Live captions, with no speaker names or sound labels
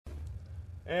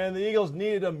And the Eagles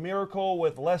needed a miracle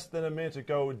with less than a minute to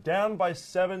go. Down by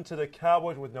 7 to the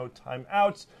Cowboys with no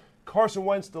timeouts. Carson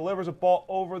Wentz delivers a ball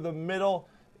over the middle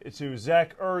to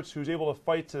Zach Ertz, who's able to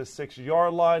fight to the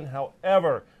 6-yard line.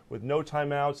 However, with no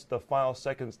timeouts, the final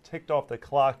seconds ticked off the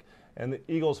clock, and the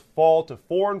Eagles fall to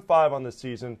 4-5 on the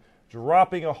season,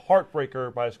 dropping a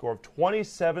heartbreaker by a score of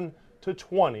 27-20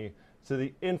 to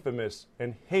the infamous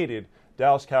and hated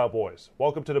Dallas Cowboys.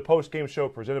 Welcome to the post-game show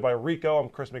presented by Rico. I'm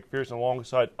Chris McPherson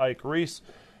alongside Ike Reese.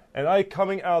 And Ike,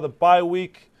 coming out of the bye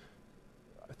week,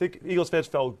 I think Eagles fans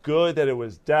felt good that it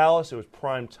was Dallas. It was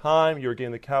prime time. You were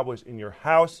getting the Cowboys in your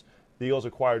house. The Eagles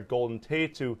acquired Golden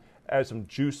Tate to add some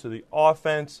juice to the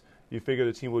offense. You figured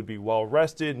the team would be well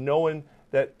rested, knowing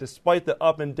that despite the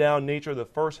up and down nature of the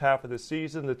first half of the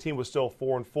season, the team was still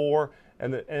 4-4,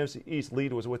 and the NFC East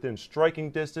lead was within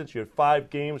striking distance. You had 5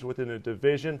 games within a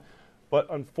division. But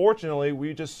unfortunately,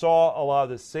 we just saw a lot of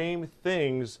the same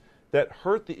things that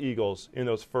hurt the Eagles in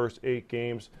those first 8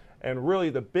 games. And really,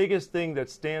 the biggest thing that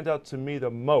stands out to me the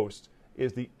most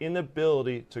is the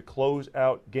inability to close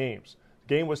out games.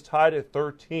 The game was tied at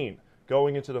 13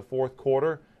 going into the fourth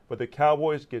quarter, but the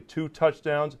Cowboys get 2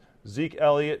 touchdowns. Zeke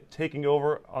Elliott taking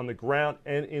over on the ground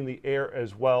and in the air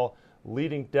as well,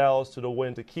 leading Dallas to the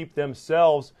win to keep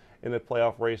themselves in the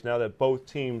playoff race now that both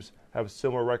teams have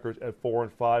similar records at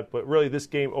 4-5. But really, this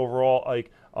game overall,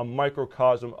 like a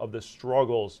microcosm of the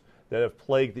struggles that have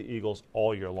plagued the Eagles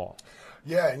all year long.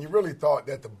 Yeah, and you really thought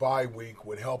that the bye week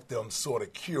would help them sort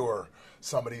of cure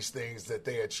some of these things that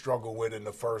they had struggled with in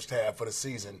the first half of the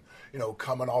season. You know,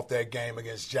 coming off that game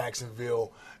against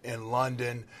Jacksonville in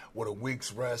London with a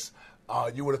week's rest,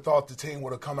 you would have thought the team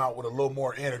would have come out with a little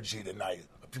more energy tonight,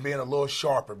 being a little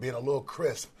sharper, being a little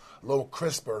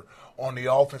crisper on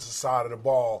the offensive side of the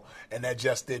ball, and that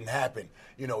just didn't happen.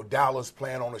 You know, Dallas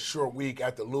playing on a short week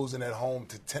after losing at home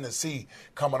to Tennessee,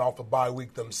 coming off a bye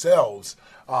week themselves.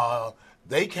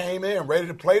 They came in ready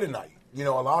to play tonight. You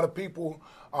know, a lot of people,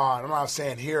 I'm not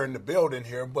saying here in the building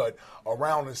here, but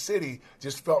around the city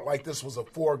just felt like this was a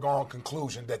foregone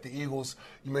conclusion, that the Eagles,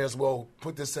 you may as well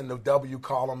put this in the W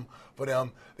column for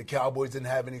them. The Cowboys didn't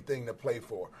have anything to play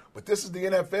for. But this is the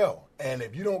NFL, and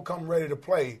if you don't come ready to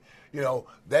play, you know,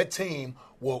 that team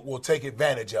will take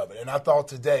advantage of it. And I thought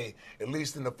today, at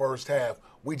least in the first half,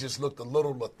 we just looked a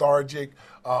little lethargic.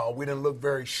 We didn't look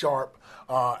very sharp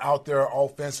out there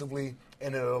offensively,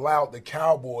 and it allowed the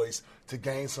Cowboys to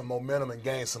gain some momentum and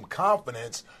gain some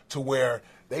confidence to where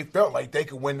they felt like they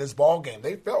could win this ball game.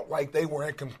 They felt like they were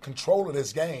in control of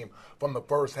this game from the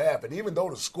first half. And even though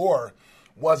the score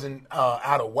wasn't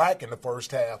out of whack in the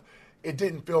first half, it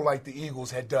didn't feel like the Eagles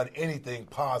had done anything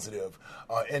positive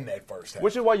in that first half.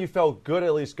 Which is why you felt good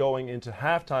at least going into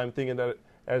halftime, thinking that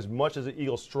as much as the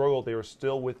Eagles struggled, they were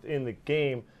still within the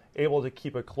game, able to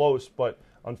keep it close. But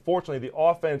unfortunately, the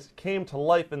offense came to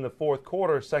life in the fourth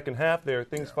quarter, second half there.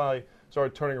 Things finally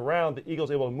started turning around. The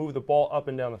Eagles able to move the ball up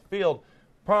and down the field.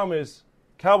 Problem is,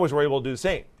 Cowboys were able to do the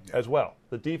same as well.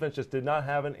 The defense just did not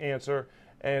have an answer,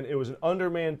 and it was an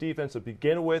undermanned defense to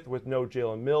begin with no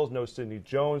Jalen Mills, no Sidney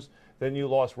Jones. Then you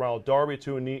lost Ronald Darby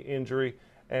to a knee injury,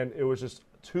 and it was just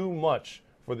too much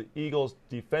for the Eagles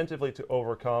defensively to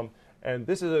overcome. And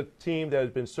this is a team that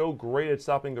has been so great at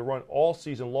stopping the run all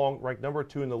season long, ranked number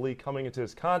 2 in the league coming into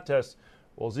this contest.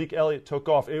 Well, Zeke Elliott took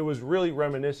off. It was really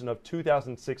reminiscent of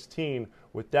 2016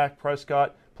 with Dak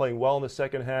Prescott playing well in the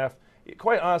second half.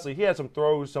 Quite honestly, he had some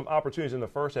throws, some opportunities in the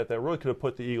first half that really could have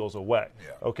put the Eagles away.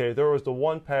 Yeah. Okay, there was the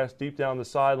one pass deep down the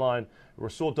sideline.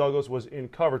 Rasul Douglas was in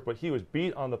coverage, but he was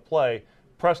beat on the play.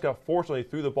 Prescott fortunately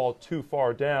threw the ball too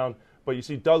far down, but you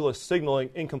see Douglas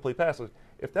signaling incomplete passes.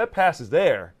 If that pass is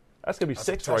there, that's going to be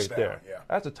 6 right there. Yeah.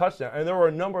 That's a touchdown. And there were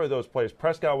a number of those plays.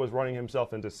 Prescott was running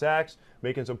himself into sacks,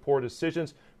 making some poor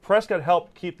decisions. Prescott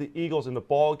helped keep the Eagles in the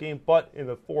ball game, but in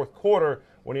the fourth quarter,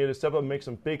 when he had to step up and make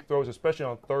some big throws, especially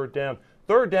on third down.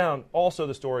 Third down, also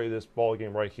the story of this ball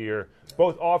game right here.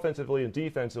 Both offensively and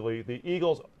defensively, the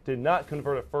Eagles did not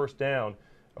convert a first down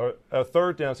or a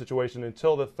third down situation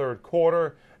until the third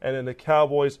quarter, and then the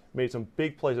Cowboys made some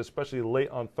big plays, especially late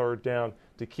on third down,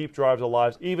 to keep drives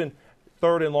alive. Even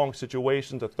third and long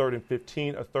situations, a 3rd and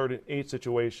 15, a 3rd and 8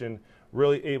 situation,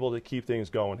 really able to keep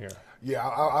things going here. Yeah,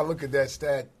 I look at that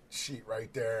stat sheet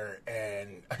right there,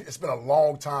 and it's been a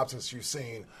long time since you've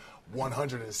seen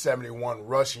 171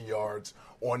 rushing yards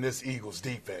on this Eagles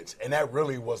defense. And that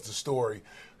really was the story,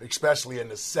 especially in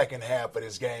the second half of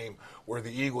this game, where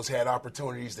the Eagles had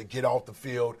opportunities to get off the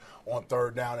field on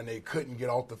third down and they couldn't get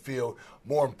off the field.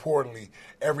 More importantly,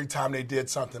 every time they did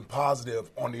something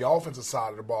positive on the offensive side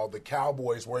of the ball, the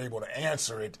Cowboys were able to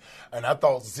answer it. And I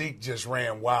thought Zeke just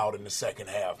ran wild in the second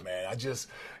half, man. I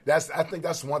think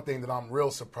that's one thing that I'm real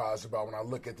surprised about when I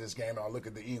look at this game and I look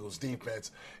at the Eagles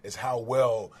defense, is how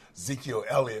well Ezekiel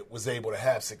Elliott was able to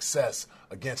have success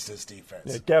against this defense.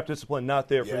 Yeah, gap discipline not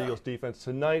there for the Eagles defense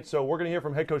tonight. So we're going to hear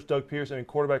from head coach Doug Peterson and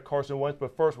quarterback Carson Wentz.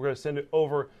 But first, we're going to send it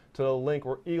over to the link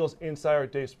where Eagles insider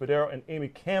Dave Spadaro and Amy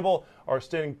Campbell are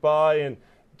standing by. And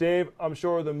Dave, I'm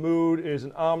sure the mood is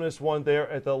an ominous one there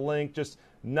at the link. Just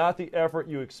not the effort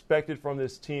you expected from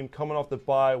this team coming off the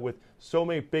bye with so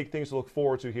many big things to look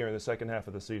forward to here in the second half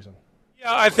of the season.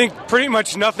 Yeah, I think pretty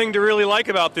much nothing to really like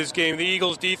about this game. The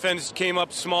Eagles' defense came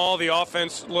up small. The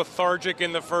offense lethargic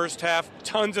in the first half.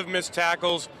 Tons of missed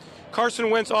tackles. Carson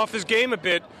Wentz off his game a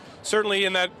bit, certainly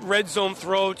in that red zone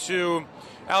throw to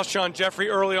Alshon Jeffrey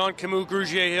early on. Camus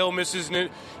Grugier-Hill misses an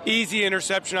easy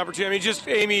interception opportunity.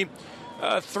 Amy,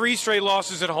 3 straight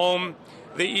losses at home.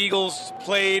 The Eagles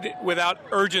played without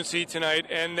urgency tonight,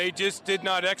 and they just did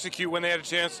not execute when they had a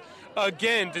chance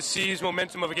again to seize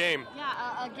momentum of a game.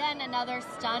 Yeah, again, another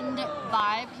stunned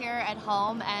vibe here at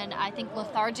home, and I think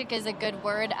lethargic is a good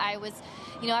word. I was,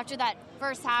 after that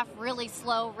first half, really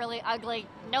slow, really ugly,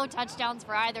 no touchdowns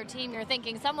for either team, you're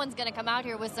thinking someone's going to come out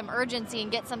here with some urgency and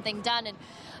get something done, and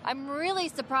I'm really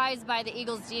surprised by the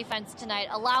Eagles' defense tonight,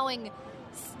 allowing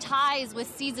ties with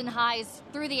season highs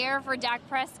through the air for Dak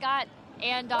Prescott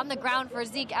and on the ground for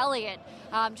Zeke Elliott.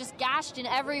 Just gashed in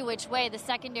every which way. The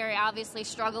secondary obviously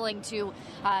struggling to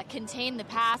contain the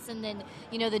pass, and then,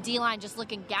 the D-line just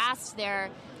looking gassed there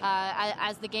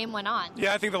as the game went on.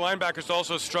 Yeah, I think the linebackers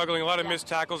also struggling. A lot of missed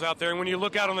tackles out there. And when you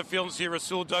look out on the field and see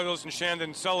Rasul Douglas and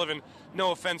Shandon Sullivan,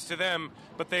 no offense to them,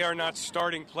 but they are not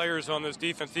starting players on this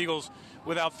defense. The Eagles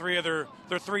without their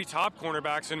 3 top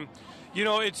cornerbacks. And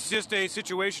it's just a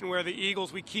situation where the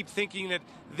Eagles, we keep thinking that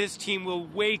this team will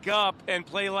wake up and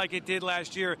play like it did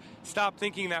last year. Stop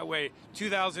thinking that way.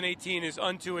 2018 is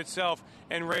unto itself,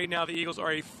 and right now the Eagles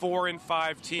are a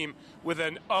 4-5 team with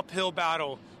an uphill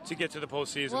battle to get to the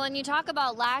postseason. Well, and you talk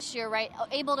about last year, right,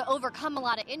 able to overcome a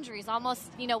lot of injuries, almost,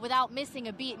 without missing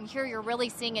a beat, and here you're really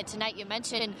seeing it tonight. You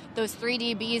mentioned those 3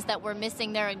 DBs that were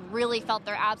missing there and really felt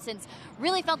their absence,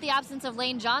 really felt the absence of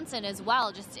Lane Johnson as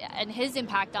well, just and his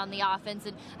impact on the offense,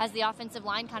 and as the offensive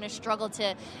line kind of struggled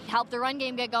to help the run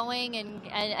game get going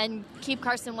and keep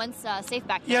Carson Wentz safe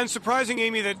back there. Yeah, and surprising,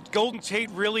 Amy, that Golden Tate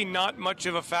really not much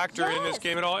of a factor in this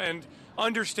game at all, and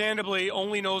understandably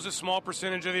only knows a small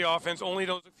percentage of the offense, only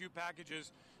knows a few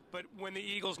packages. But when the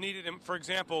Eagles needed him, for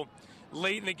example,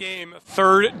 late in the game,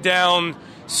 3rd down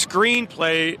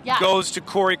screenplay goes to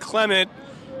Corey Clement.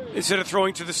 Instead of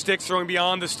throwing to the sticks, throwing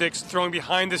beyond the sticks, throwing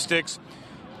behind the sticks.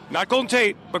 Not Golden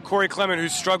Tate, but Corey Clement,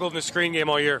 who's struggled in the screen game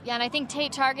all year. Yeah, and I think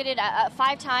Tate targeted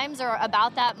 5 times or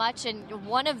about that much, and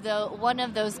one of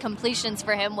those completions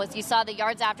for him was, you saw the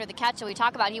yards after the catch that we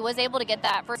talk about. He was able to get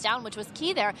that first down, which was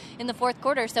key there in the fourth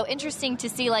quarter. So interesting to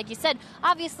see, like you said,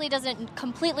 obviously doesn't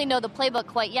completely know the playbook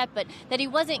quite yet, but that he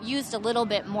wasn't used a little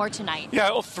bit more tonight.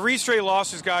 Yeah, 3 straight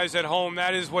losses, guys, at home.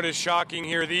 That is what is shocking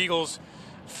here. The Eagles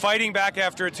fighting back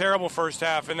after a terrible first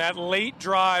half, and that late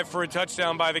drive for a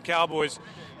touchdown by the Cowboys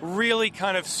really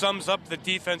kind of sums up the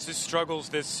defense's struggles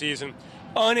this season.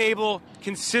 Unable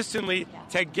consistently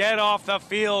to get off the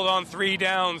field on 3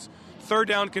 downs, 3rd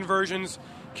down conversions.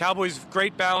 Cowboys,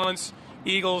 great balance.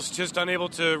 Eagles just unable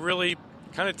to really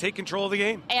kind of take control of the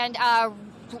game. And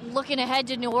looking ahead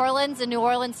to New Orleans, a New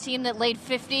Orleans team that laid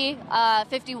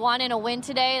 51 in a win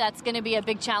today, that's going to be a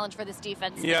big challenge for this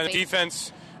defense. Yeah, the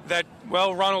defense that,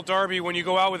 Ronald Darby, when you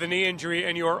go out with a knee injury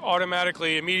and you are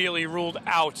automatically, immediately ruled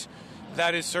out,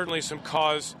 that is certainly some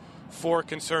cause for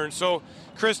concern. So,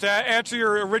 Chris, to answer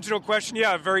your original question,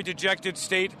 a very dejected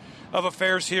state of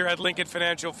affairs here at Lincoln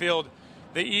Financial Field.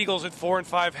 The Eagles at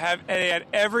 4-5 had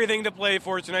everything to play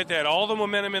for tonight. They had all the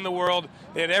momentum in the world.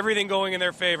 They had everything going in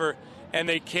their favor, and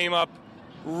they came up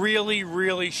really,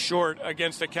 really short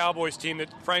against a Cowboys team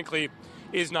that, frankly,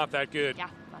 is not that good. Yeah,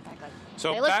 not that good.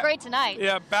 So they look great tonight.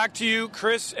 Yeah, back to you,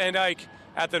 Chris and Ike,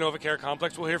 at the NovaCare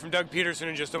Complex. We'll hear from Doug Peterson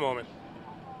in just a moment.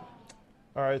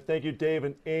 All right, thank you, Dave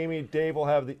and Amy. Dave will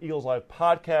have the Eagles Live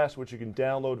podcast, which you can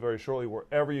download very shortly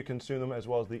wherever you consume them, as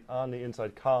well as the On the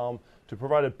Inside column, to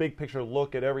provide a big picture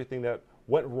look at everything that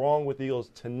went wrong with the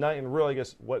Eagles tonight and really, I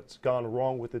guess, what's gone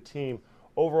wrong with the team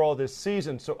overall this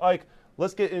season. So, Ike,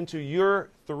 let's get into your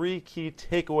 3 key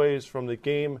takeaways from the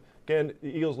game. Again, the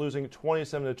Eagles losing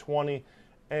 27-20.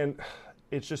 And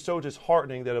it's just so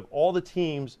disheartening that of all the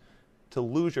teams to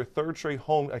lose your third straight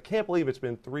home, I can't believe it's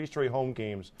been 3 straight home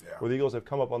games where the Eagles have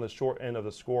come up on the short end of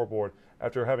the scoreboard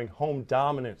after having home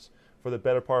dominance for the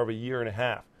better part of a year and a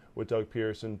half with Doug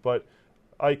Pearson. But,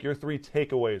 Ike, your 3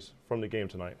 takeaways from the game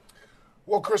tonight.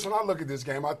 Well, Chris, when I look at this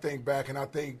game, I think back and I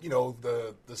think,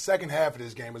 the second half of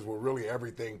this game is where really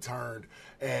everything turned.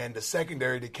 And the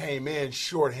secondary that came in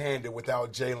shorthanded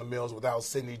without Jalen Mills, without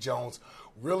Sidney Jones,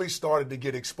 really started to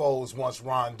get exposed once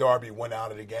Ron Darby went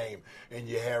out of the game. And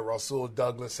you had Rasul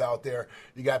Douglas out there.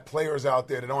 You got players out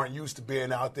there that aren't used to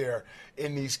being out there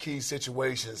in these key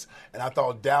situations. And I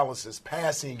thought Dallas's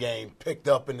passing game picked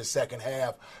up in the second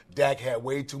half. Dak had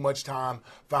way too much time,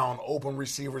 found open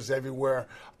receivers everywhere.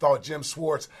 I thought Jim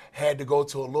Schwartz had to go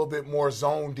to a little bit more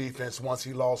zone defense once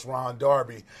he lost Ron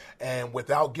Darby. And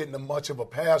without getting much of a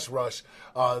pass rush,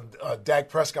 Dak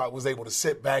Prescott was able to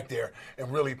sit back there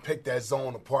and really pick that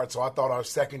zone apart. So I thought our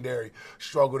secondary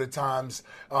struggled at times.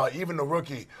 Even the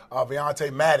rookie,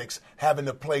 Vontae Maddox, having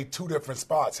to play 2 different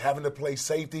spots, having to play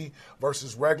safety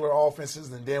versus regular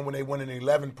offenses. And then when they went in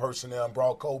 11 personnel and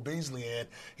brought Cole Beasley in,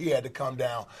 he had to come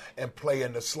down and play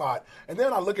in the slot. And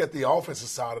then I look at the offensive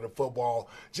side of the football,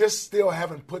 just still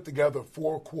haven't put together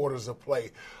 4 quarters of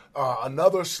play.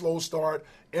 Another slow start,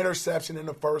 interception in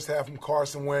the first half from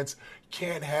Carson Wentz.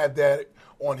 Can't have that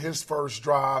on his first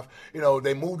drive.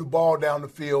 They move the ball down the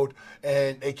field,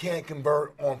 and they can't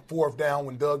convert on 4th down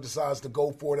when Doug decides to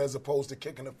go for it as opposed to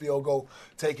kicking a field goal,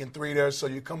 taking 3 there. So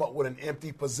you come up with an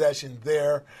empty possession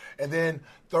there. And then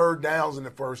 3rd downs in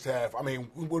the first half. I mean,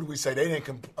 what did we say? They didn't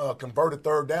convert a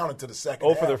 3rd down into the second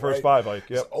half. For their first 5, Ike.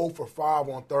 Yep. 0 for 5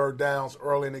 on 3rd downs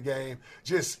early in the game.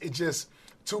 It just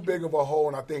too big of a hole,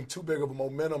 and I think too big of a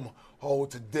momentum hole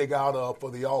to dig out of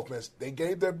for the offense. They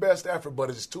gave their best effort, but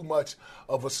it's too much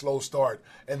of a slow start.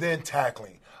 And then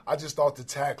tackling. I just thought the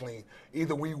tackling,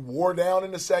 either we wore down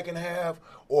in the second half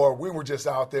or we were just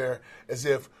out there as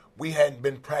if we hadn't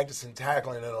been practicing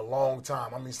tackling in a long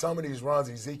time. I mean, some of these runs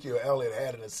Ezekiel Elliott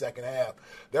had in the second half,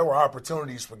 there were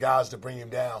opportunities for guys to bring him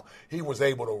down. He was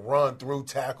able to run through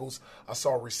tackles. I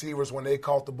saw receivers, when they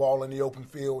caught the ball in the open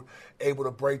field, able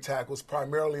to break tackles,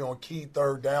 primarily on key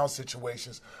 3rd down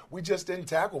situations. We just didn't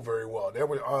tackle very well. There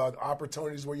were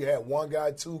opportunities where you had 1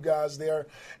 guy, 2 guys there,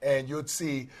 and you'd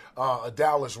see a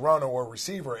Dallas runner or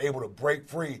receiver able to break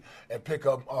free and pick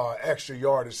up extra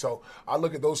yardage. So I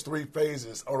look at those 3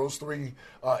 phases, or those 3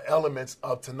 elements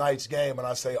of tonight's game, and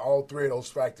I say all 3 of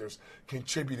those factors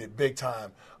contributed big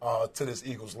time to this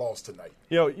Eagles loss tonight.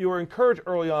 You were encouraged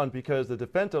early on because the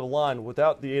defensive line,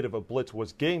 without the aid of a blitz,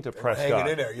 was getting to Prescott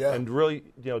hanging in there, yeah, and really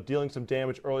dealing some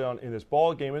damage early on in this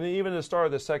ball game. And then even at the start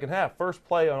of the second half, first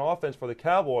play on offense for the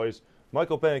Cowboys,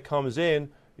 Michael Bennett comes in.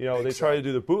 They try to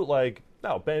do the bootleg.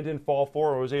 No, Bennett didn't fall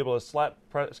for it, was able to slap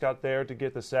Prescott there to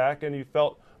get the sack, and you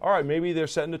felt, all right, maybe they're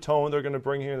setting the tone they're going to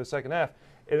bring here in the second half.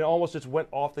 And it almost just went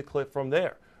off the cliff from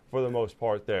there for the most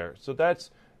part there. So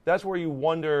that's where you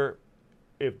wonder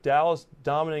if Dallas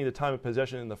dominating the time of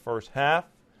possession in the first half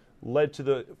led to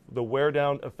the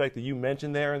wear-down effect that you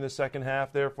mentioned there in the second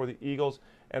half there for the Eagles,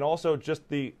 and also just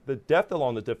the depth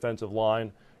along the defensive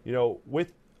line,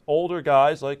 with older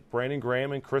guys like Brandon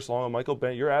Graham and Chris Long and Michael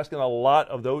Bennett. You're asking a lot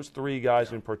of those 3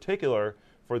 guys in particular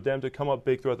for them to come up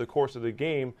big throughout the course of the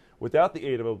game without the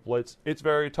aid of a blitz. It's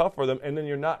very tough for them, and then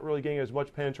you're not really getting as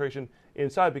much penetration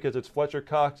inside because it's Fletcher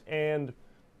Cox, and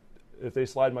if they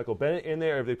slide Michael Bennett in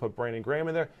there, if they put Brandon Graham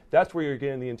in there, that's where you're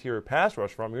getting the interior pass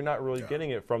rush from. You're not really getting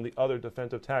it from the other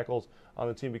defensive tackles on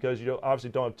the team because you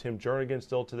obviously don't have Tim Jernigan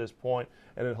still to this point,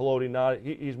 and then Haloti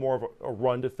Ngata, he's more of a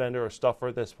run defender, a stuffer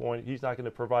at this point. He's not going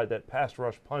to provide that pass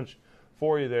rush punch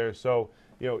for you there. So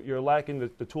you're lacking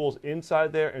the tools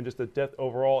inside there, and just the depth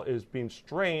overall is being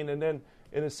strained. And then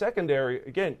in the secondary,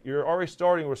 again, you're already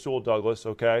starting Rasul Douglas,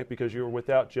 okay, because you're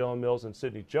without Jalen Mills and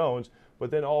Sidney Jones. But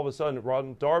then all of a sudden,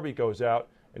 Ron Darby goes out,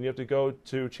 and you have to go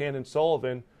to Chandon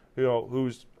Sullivan,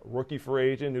 who's a rookie free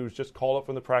agent, who's just called up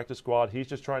from the practice squad. He's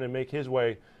just trying to make his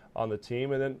way on the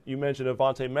team. And then you mentioned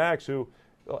Avonte Maddox, who,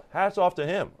 hats off to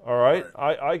him, all right?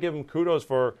 I give him kudos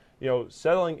for,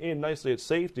 settling in nicely at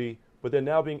safety, but then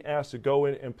now being asked to go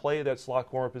in and play that slot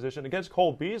corner position against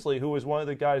Cole Beasley, who was one of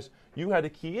the guys you had to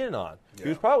key in on. Yeah. He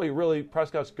was probably really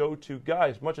Prescott's go-to guy,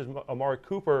 as much as Amari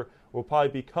Cooper will probably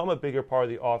become a bigger part of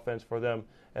the offense for them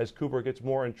as Cooper gets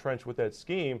more entrenched with that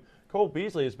scheme. Cole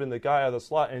Beasley has been the guy out of the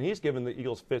slot, and he's given the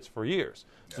Eagles fits for years.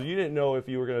 Yeah. So you didn't know if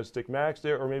you were going to stick Max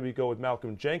there or maybe go with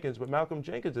Malcolm Jenkins, but Malcolm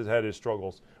Jenkins has had his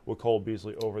struggles with Cole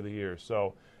Beasley over the years.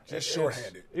 So just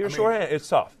shorthanded. Shorthanded. It's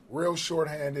tough. Real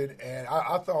shorthanded, and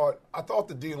I thought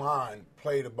the D-line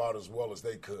played about as well as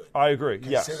they could. I agree,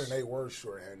 considering they were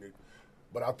shorthanded.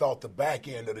 but I thought the back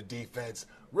end of the defense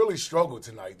really struggled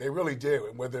tonight. They really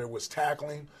did, whether it was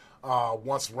tackling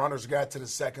once runners got to the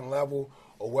second level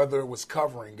or whether it was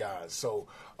covering guys. So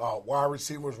wide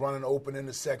receivers running open in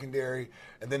the secondary,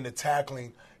 and then the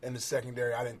tackling in the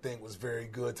secondary I didn't think was very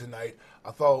good tonight.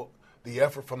 I thought the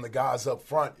effort from the guys up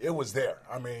front, it was there.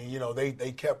 I mean,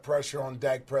 they kept pressure on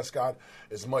Dak Prescott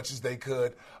as much as they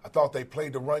could. I thought they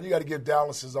played the run. You got to give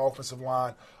Dallas's offensive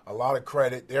line a lot of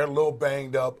credit. They're a little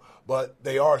banged up, but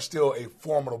they are still a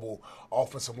formidable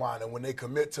offensive line. And when they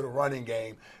commit to the running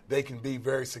game, they can be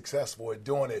very successful at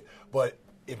doing it. But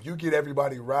if you get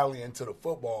everybody rallying to the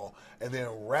football and then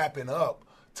wrapping up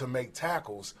to make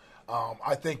tackles,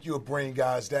 I think you'll bring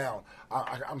guys down.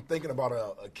 I'm thinking about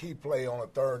a key play on a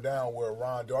third down where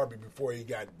Ron Darby, before he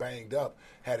got banged up,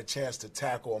 had a chance to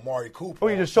tackle Amari Cooper. Oh,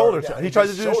 he just shoulder tackle. He tried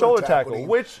to do a shoulder tackle,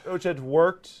 which had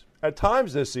worked at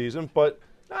times this season, but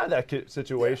not in that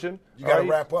situation. Yeah. You got to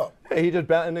wrap up. Hey, he did,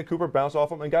 and then Cooper bounced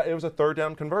off him and it was a third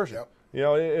down conversion.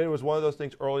 Yep. It was one of those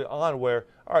things early on where,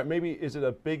 all right, maybe is it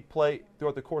a big play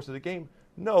throughout the course of the game?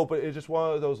 No, but it's just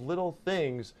one of those little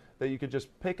things that you could just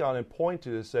pick on and point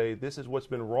to say this is what's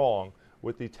been wrong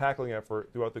with the tackling effort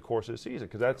throughout the course of the season,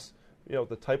 because that's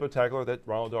the type of tackler that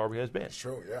Ronald Darby has been. It's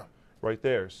true, yeah. Right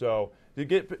there. So to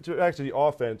get back to the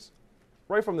offense,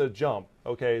 right from the jump,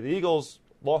 okay, the Eagles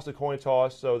lost the coin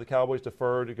toss, so the Cowboys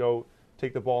deferred to go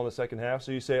take the ball in the second half.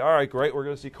 So you say, all right, great, we're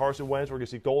going to see Carson Wentz, we're going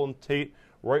to see Golden Tate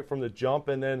right from the jump,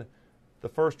 and then the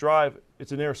first drive,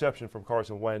 it's an interception from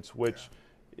Carson Wentz, which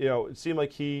it seemed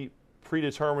like he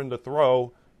predetermined the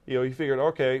throw. He figured,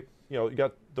 okay, you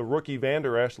got the rookie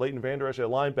Leighton Vander Esch, a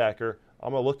linebacker.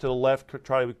 I'm going to look to the left,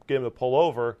 try to get him to pull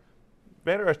over.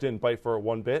 Vander Esch didn't bite for it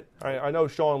one bit. I know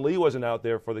Sean Lee wasn't out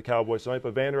there for the Cowboys tonight,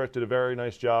 but Vander Esch did a very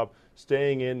nice job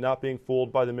staying in, not being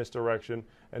fooled by the misdirection,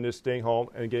 and just staying home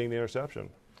and getting the interception.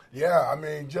 Yeah, I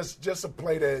mean, just a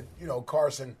play that,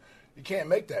 Carson, you can't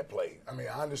make that play. I mean,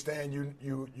 I understand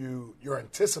you're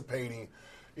anticipating,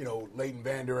 Leighton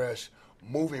Vander Esch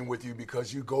moving with you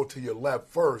because you go to your left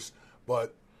first,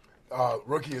 but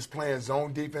rookie is playing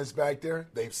zone defense back there.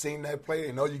 They've seen that play.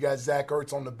 They know you got Zach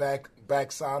Ertz on the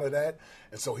back side of that,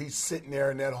 and so he's sitting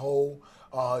there in that hole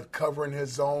covering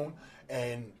his zone,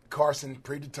 and Carson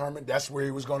predetermined that's where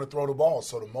he was going to throw the ball.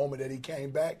 So the moment that he came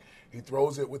back, he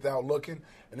throws it without looking,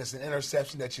 and it's an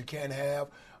interception that you can't have.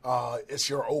 It's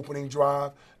your opening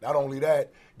drive. Not only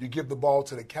that, you give the ball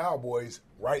to the Cowboys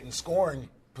right in scoring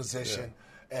position.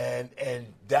 Yeah. And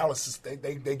Dallas,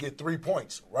 they get 3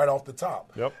 points right off the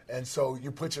top. Yep. And so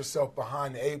you put yourself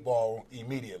behind the 8 ball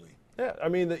immediately. Yeah, I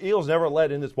mean, the Eagles never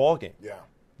led in this ballgame. Yeah.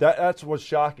 That's what's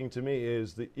shocking to me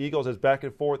is the Eagles, as back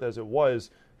and forth as it was,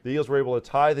 the Eagles were able to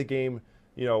tie the game,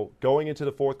 going into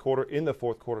the fourth quarter. In the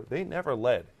fourth quarter, they never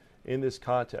led in this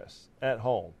contest at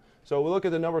home. So we look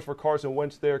at the numbers for Carson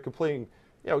Wentz there, completing,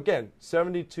 again,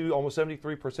 72, almost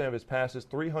 73% of his passes,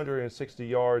 360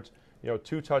 yards,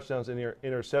 2 touchdowns in the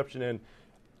interception. And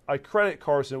I credit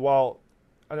Carson, while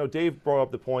I know Dave brought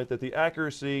up the point that the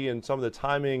accuracy and some of the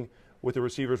timing with the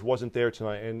receivers wasn't there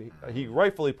tonight. And he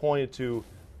rightfully pointed to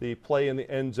the play in the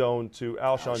end zone to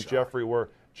Alshon Jeffrey, where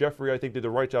Jeffrey, I think, did the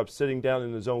right job sitting down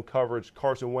in the zone coverage.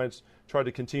 Carson Wentz tried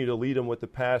to continue to lead him with the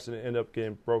pass and ended up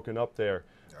getting broken up there.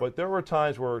 Yeah. But there were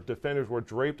times where defenders were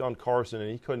draped on Carson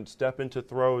and he couldn't step into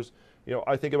throws.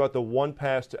 I think about the one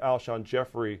pass to Alshon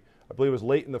Jeffrey, I believe it was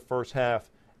late in the first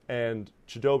half, and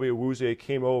Chidobe Awuzie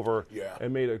came over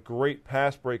and made a great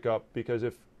pass breakup, because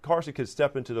if Carson could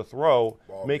step into the throw,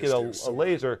 make it a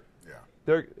laser,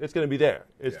 it's going to be there.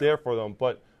 It's there for them.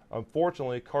 But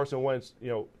unfortunately, Carson Wentz,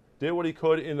 did what he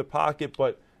could in the pocket,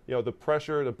 but the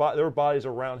pressure, there were bodies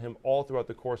around him all throughout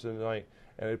the course of the night,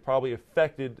 and it probably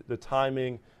affected the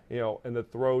timing, and the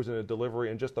throws and the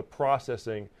delivery and just the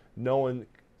processing, knowing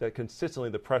that consistently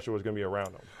the pressure was going to be around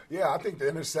him. Yeah, I think the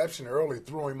interception early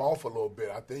threw him off a little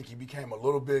bit. I think he became a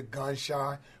little bit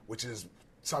gun-shy, which is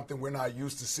something we're not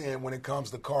used to seeing when it comes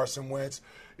to Carson Wentz.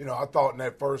 I thought in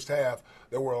that first half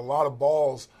there were a lot of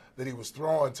balls that he was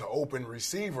throwing to open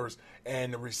receivers,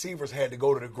 and the receivers had to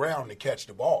go to the ground to catch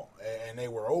the ball, and they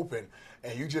were open.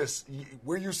 And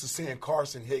we're used to seeing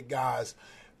Carson hit guys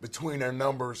between their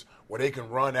numbers where they can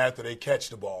run after they catch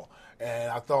the ball.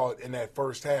 And I thought in that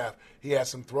first half, he had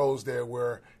some throws there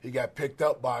where he got picked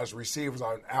up by his receivers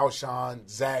on Alshon,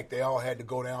 Zach. They all had to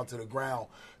go down to the ground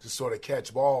to sort of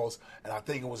catch balls. And I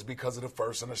think it was because of the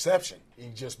first interception. He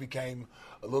just became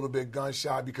a little bit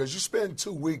gun-shy, because you spend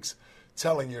 2 weeks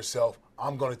telling yourself,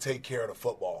 I'm going to take care of the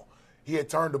football. He had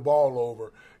turned the ball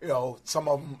over. Some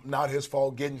of them not his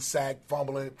fault, getting sacked,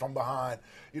 fumbling from behind.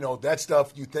 That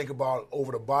stuff you think about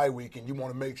over the bye week, and you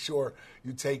want to make sure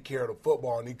you take care of the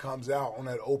football. And he comes out on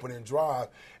that opening drive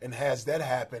and has that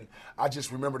happen. I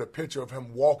just remember the picture of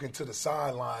him walking to the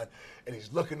sideline, and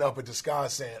he's looking up at the sky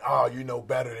saying, "Oh, you know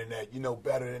better than that. You know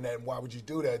better than that. And why would you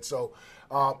do that?" So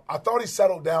I thought he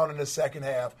settled down in the second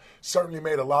half. Certainly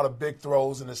made a lot of big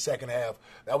throws in the second half.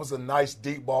 That was a nice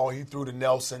deep ball he threw to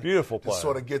Nelson. Beautiful play. To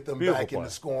sort of get them back into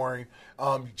scoring.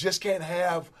 Just can't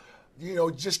have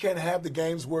the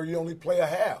games where you only play a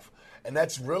half. And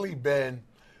that's really been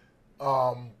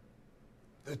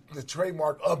the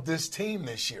trademark of this team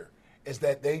this year, is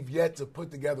that they've yet to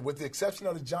put together, with the exception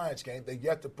of the Giants game, they've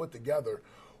yet to put together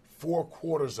 4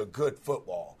 quarters of good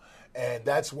football. And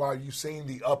that's why you've seen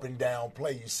the up and down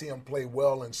play. You see them play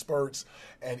well in spurts,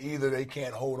 and either they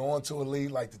can't hold on to a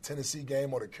lead like the Tennessee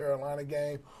game or the Carolina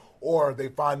game, or they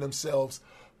find themselves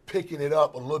picking it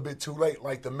up a little bit too late,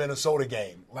 like the Minnesota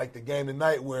game, like the game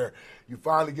tonight where you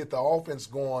finally get the offense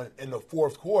going in the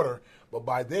fourth quarter, but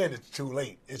by then it's too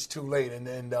late. It's too late. And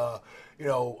then, a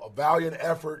valiant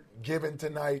effort given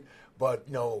tonight, but,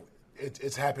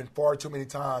 it's happened far too many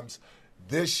times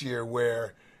this year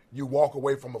where you walk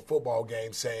away from a football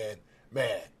game saying,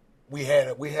 man, we had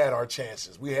our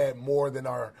chances. We had more than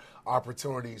our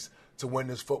opportunities to win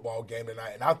this football game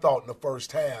tonight. And I thought in the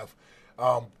first half,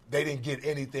 they didn't get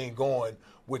anything going,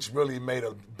 which really made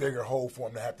a bigger hole for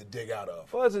them to have to dig out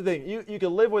of. Well, that's the thing. You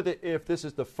can live with it if this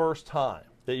is the first time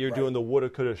that you're doing the woulda,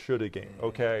 coulda, shoulda game,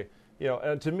 okay?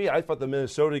 And to me, I thought the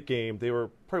Minnesota game, they were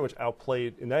pretty much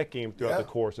outplayed in that game throughout the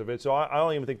course of it. So I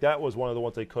don't even think that was one of the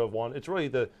ones they could have won. It's really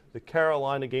the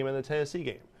Carolina game and the Tennessee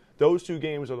game. Those 2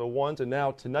 games are the ones, and now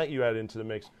tonight you add into the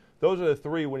mix. Those are the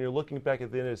 3 when you're looking back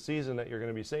at the end of the season that you're going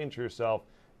to be saying to yourself,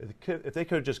 if they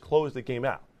could have just closed the game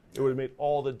out, it would have made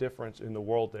all the difference in the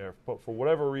world there. But for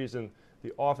whatever reason,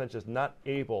 the offense is not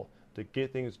able to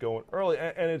get things going early.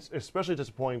 And it's especially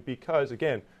disappointing because,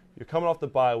 again, you're coming off the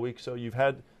bye week, so you've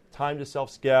had time to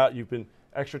self-scout. You've been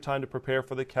extra time to prepare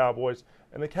for the Cowboys.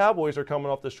 And the Cowboys are coming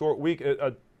off the short week,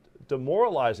 a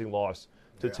demoralizing loss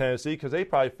to Tennessee because they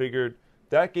probably figured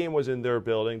that game was in their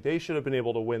building. They should have been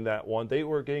able to win that one. They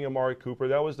were getting Amari Cooper.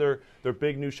 That was their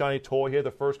big new shiny toy. He had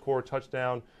the first quarter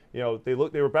touchdown. They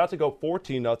were about to go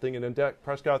 14-0, and then Dak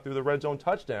Prescott threw the red zone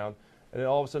touchdown, and then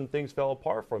all of a sudden things fell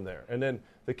apart from there. And then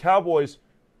the Cowboys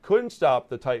couldn't stop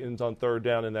the Titans on third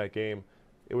down in that game.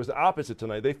 It was the opposite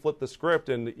tonight. They flipped the script,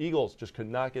 and the Eagles just could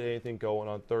not get anything going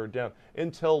on third down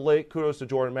until late. Kudos to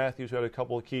Jordan Matthews, who had a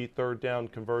couple of key third down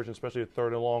conversions, especially a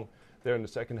third and long there in the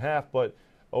second half. But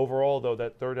overall, though,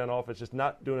 that third down offense just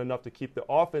not doing enough to keep the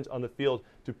offense on the field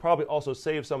to probably also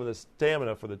save some of the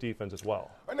stamina for the defense as well.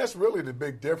 And that's really the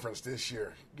big difference this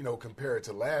year, compared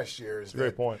to last year. Is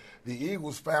Great point. The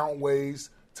Eagles found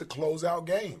ways to close out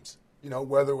games.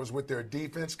 Whether it was with their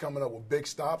defense coming up with big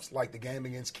stops like the game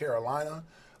against Carolina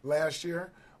last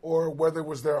year, or whether it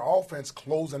was their offense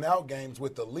closing out games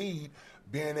with the lead,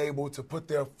 being able to put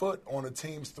their foot on a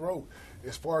team's throat.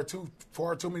 It's far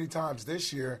too many times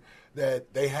this year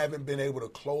that they haven't been able to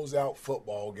close out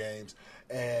football games.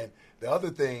 And the other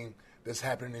thing that's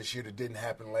happening this year that didn't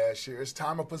happen last year is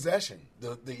time of possession.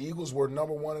 The Eagles were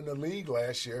number 1 in the league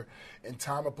last year in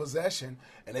time of possession,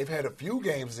 and they've had a few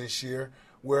games this year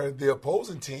where the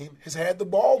opposing team has had the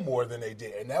ball more than they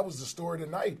did. And that was the story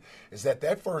tonight, is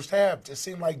that first half, it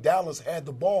seemed like Dallas had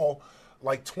the ball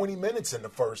like 20 minutes in the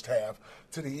first half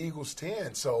to the Eagles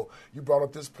 10. So you brought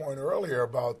up this point earlier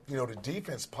about, the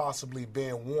defense possibly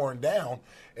being worn down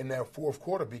in that fourth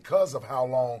quarter because of how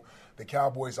long the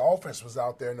Cowboys offense was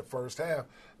out there in the first half.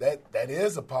 That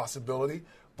is a possibility.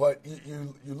 But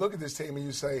you look at this team and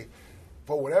you say,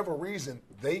 for whatever reason,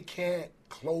 they can't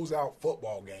close out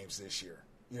football games this year.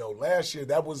 Last year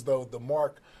that was the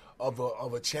mark of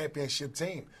a championship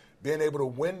team, being able to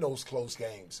win those close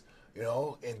games.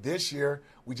 And this year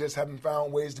we just haven't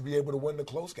found ways to be able to win the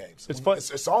close games. It's fun.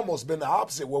 It's almost been the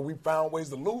opposite, where we found ways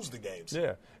to lose the games.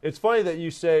 Yeah, it's funny that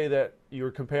you say that you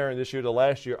were comparing this year to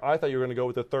last year. I thought you were going to go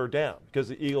with the third down because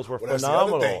the Eagles were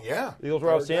phenomenal. That's the other thing. Yeah, the Eagles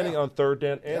were outstanding on third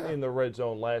down and in the red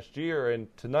zone last year, and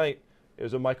tonight it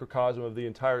was a microcosm of the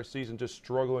entire season, just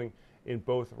struggling in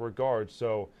both regards.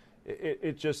 So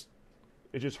it just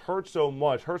hurts so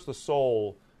much, hurts the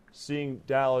soul seeing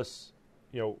Dallas,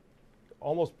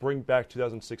 almost bring back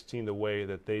 2016 the way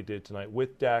that they did tonight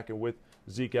with Dak and with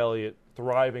Zeke Elliott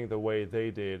thriving the way they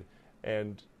did,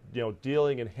 and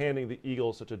dealing and handing the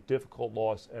Eagles such a difficult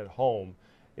loss at home.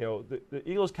 The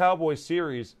Eagles-Cowboys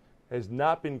series has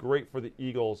not been great for the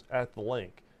Eagles at the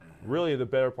Link. Really, the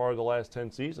better part of the last 10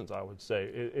 seasons, I would say.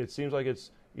 It seems like it's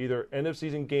either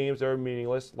end-of-season games that are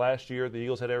meaningless. Last year, the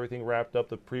Eagles had everything wrapped up.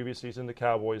 The previous season, the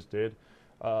Cowboys did.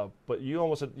 But you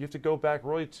have to go back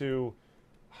really to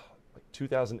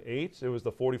 2008. It was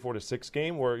the 44-6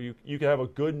 game where you could have a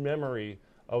good memory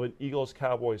of an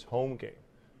Eagles-Cowboys home game,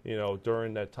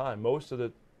 during that time. Most of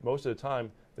the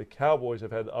time, the Cowboys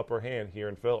have had the upper hand here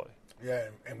in Philly. Yeah,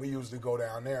 and we usually go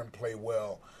down there and play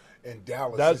well in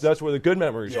Dallas. That's where the good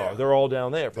memories are. They're all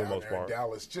down there for the most part. In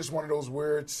Dallas, just one of those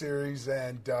weird series,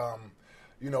 and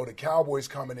the Cowboys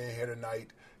coming in here tonight.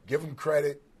 Give them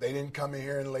credit. They didn't come in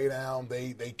here and lay down.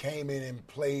 They came in and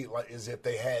played like as if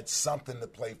they had something to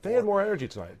play for. They had more energy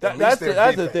tonight. That's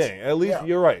the thing. At least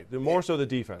you're right. More so the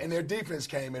defense. And their defense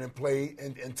came in and played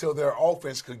until their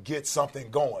offense could get something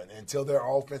going, until their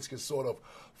offense could sort of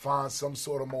find some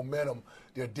sort of momentum.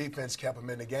 Their defense kept them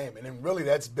in the game. And then really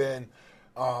that's been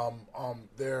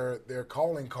their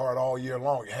calling card all year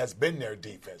long. It has been their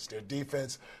defense. Their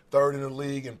defense, third in the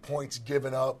league in points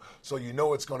given up, so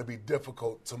it's going to be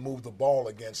difficult to move the ball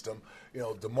against them.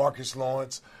 DeMarcus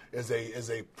Lawrence is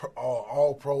a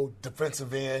all-pro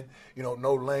defensive end.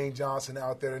 No Lane Johnson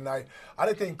out there tonight. I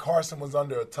didn't think Carson was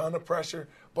under a ton of pressure,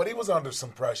 but he was under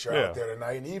some pressure out there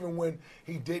tonight. And even when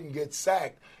he didn't get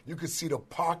sacked, you could see the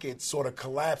pocket sort of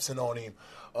collapsing on him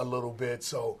a little bit.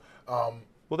 So.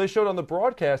 Well, they showed on the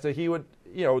broadcast that he would,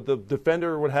 the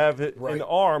defender would have it in the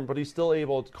arm, but he's still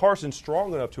able. Carson's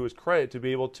strong enough, to his credit, to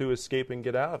be able to escape and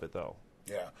get out of it, though.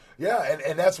 Yeah,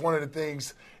 and that's one of the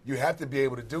things you have to be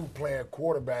able to do playing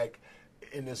quarterback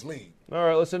in this league. All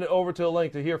right, let's send it over to the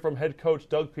link to hear from head coach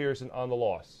Doug Pearson on the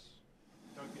loss.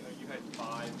 Doug, you had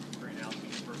 5 3-and-outs in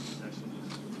your first possession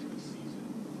of the season.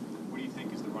 What do you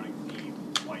think is the running theme?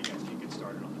 Why you guys can't get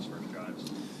started on this first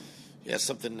drives? Yeah, it's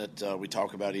something that we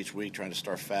talk about each week, trying to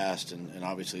start fast, and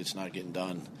obviously it's not getting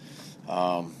done.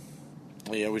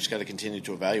 We just got to continue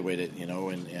to evaluate it,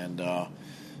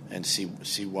 and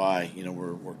see why.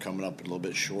 We're coming up a little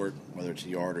bit short, whether it's a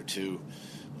yard or two.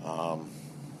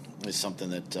 It's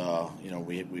something that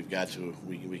we've got to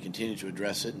we continue to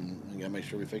address it, and we got to make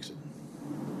sure we fix it.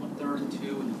 On 3rd and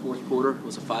 2 in the fourth quarter, it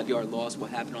was a 5-yard loss.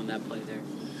 What happened on that play there?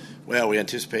 Well, we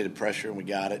anticipated pressure and we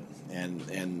got it, and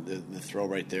the throw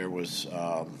right there was,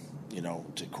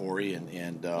 to Corey,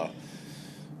 and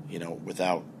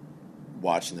without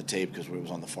watching the tape because we was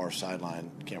on the far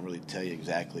sideline, can't really tell you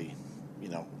exactly,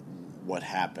 what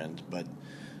happened, but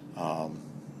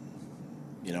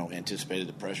anticipated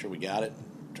the pressure, we got it,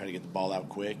 tried to get the ball out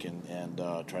quick, and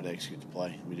try to execute the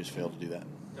play. We just failed to do that.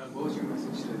 Doug, what was your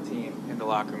message to the team in the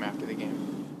locker room after the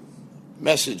game?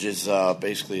 Message is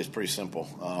basically it's pretty simple.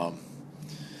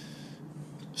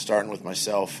 Starting with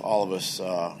myself, all of us,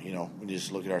 we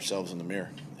just look at ourselves in the mirror,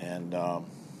 and are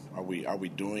we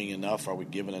doing enough? Are we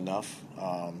giving enough?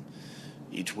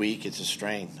 Each week, it's a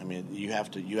strain. I mean, you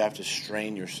have to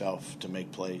strain yourself to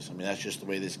make plays. I mean, that's just the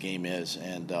way this game is,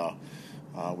 and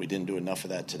we didn't do enough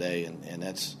of that today, and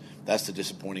that's the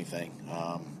disappointing thing.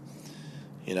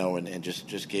 And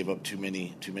just gave up too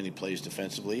many plays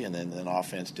defensively, and then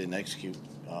offense didn't execute,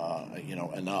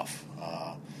 enough.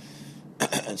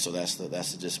 And so that's the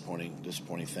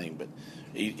disappointing thing. But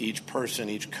each person,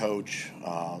 each coach,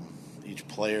 each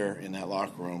player in that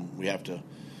locker room, we have to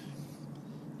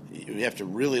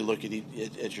really look at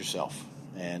yourself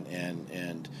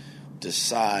and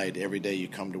decide every day you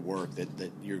come to work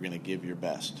that you're going to give your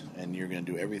best and you're going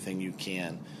to do everything you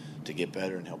can to get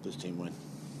better and help this team win.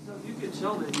 You could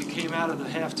tell that you came out of the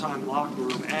halftime locker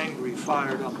room angry,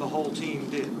 fired up. The whole team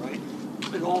did, right?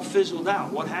 It all fizzled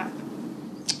out. What happened?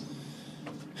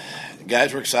 The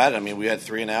guys were excited. I mean, we had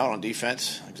 3-and-out on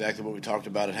defense, exactly what we talked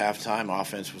about at halftime.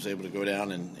 Offense was able to go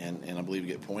down and I believe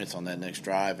get points on that next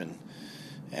drive, and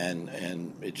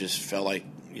it just felt like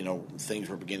things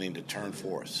were beginning to turn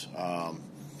for us. And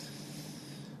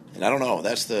I don't know.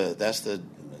 That's the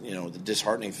the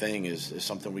disheartening thing is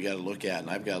something we got to look at, and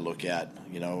I've got to look at,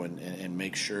 and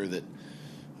make sure that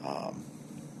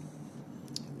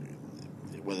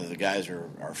whether the guys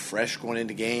are fresh going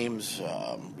into games,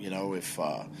 if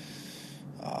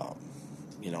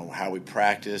how we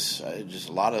practice, just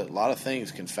a lot of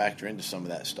things can factor into some of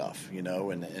that stuff,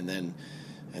 and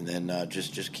then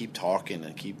just keep talking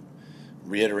and keep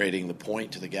reiterating the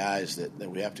point to the guys that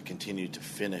we have to continue to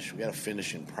finish. We got to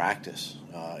finish in practice.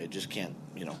 It just can't,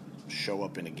 show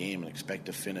up in a game and expect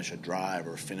to finish a drive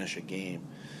or finish a game.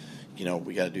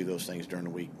 We got to do those things during the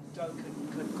week. Doug,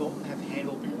 could Golden have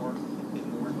handled more,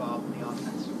 been more involved in the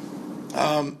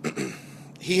offense?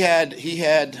 He had.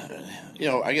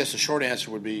 I guess the short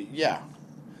answer would be yeah.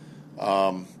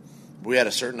 We had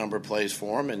a certain number of plays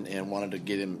for him and wanted to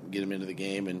get him into the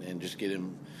game and just get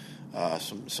him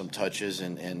some touches,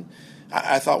 and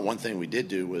I thought one thing we did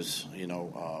do was,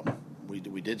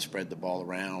 we did spread the ball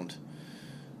around,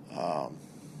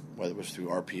 whether it was through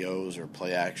RPOs or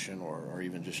play action or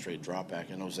even just straight drop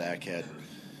back. I know Zach had,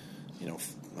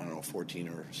 14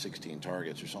 or 16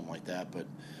 targets or something like that, but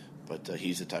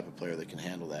he's the type of player that can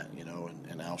handle that,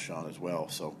 and Alshon as well.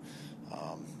 So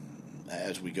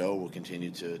as we go, we'll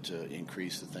continue to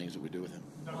increase the things that we do with him.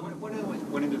 What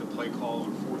went into the play call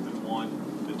on 4th and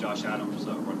 1, the Josh Adams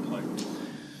run play?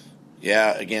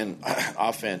 Yeah, again,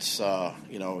 offense,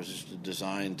 was just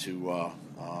designed to,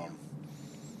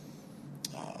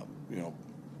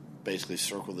 basically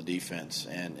circle the defense.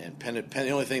 And the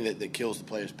only thing that kills the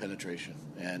play is penetration.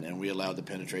 And we allowed the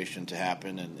penetration to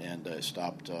happen and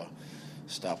stopped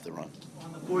the run.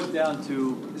 On the 4th down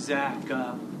to Zach,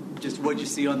 just what you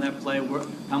see on that play?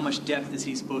 How much depth is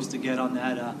he supposed to get on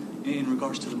that in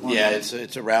regards to the market? Yeah,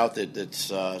 it's a route that's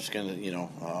it's going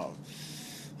to,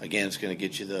 again, it's going to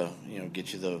get you the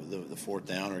 4th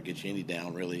down or get you any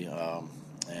down really.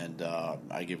 And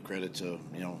I give credit to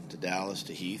Dallas,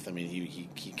 to Heath. I mean,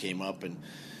 he came up and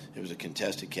it was a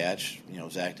contested catch.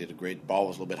 Zach did a great. Ball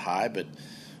was a little bit high, but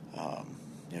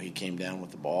he came down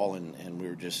with the ball and we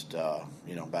were just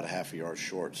about a half a yard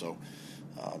short. So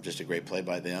just a great play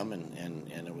by them,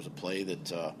 and it was a play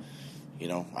that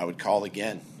I would call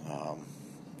again.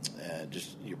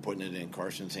 Just you're putting it in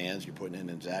Carson's hands, you're putting it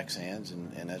in Zach's hands,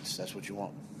 and that's what you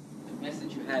want. The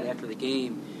message you had after the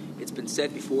game, it's been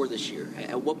said before this year.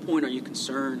 At what point are you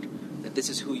concerned that this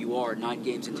is who you are 9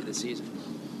 games into the season?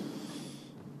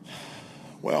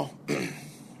 Well,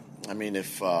 I mean,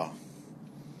 if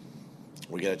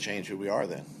we got to change who we are,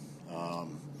 then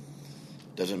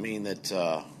doesn't mean that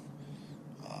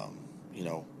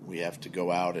we have to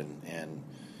go out and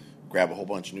grab a whole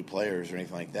bunch of new players or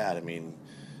anything like that. I mean,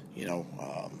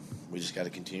 we just got to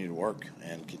continue to work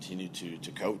and continue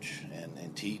to coach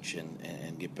and teach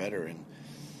and get better. And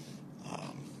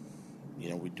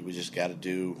we just got to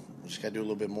do a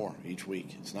little bit more each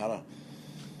week. It's not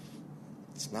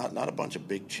a bunch of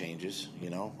big changes.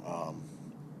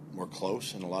 We're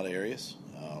close in a lot of areas,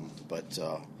 but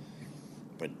to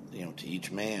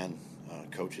each man,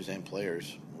 coaches and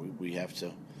players, we have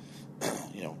to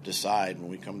decide when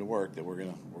we come to work that we're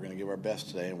gonna give our best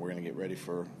today, and we're gonna get ready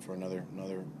for another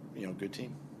good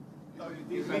team.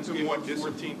 Defense won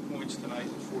 14 points tonight in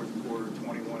the 4th quarter,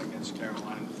 21 against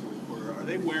Carolina in the 4th quarter. Are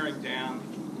they wearing down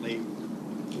late?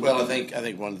 Well, I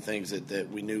think one of the things that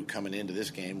we knew coming into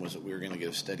this game was that we were going to get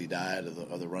a steady diet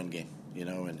of the run game,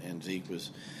 and Zeke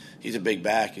he's a big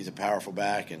back, he's a powerful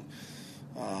back, and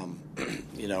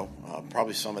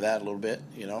probably some of that a little bit,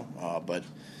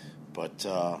 but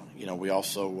we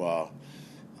also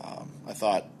I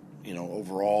thought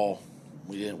overall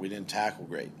we didn't tackle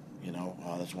great.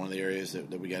 That's one of the areas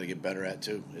that we got to get better at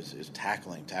too. Is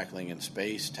tackling in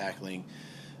space, tackling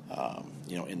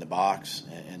in the box,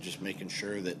 and just making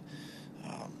sure that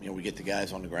we get the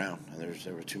guys on the ground. And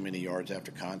there were too many yards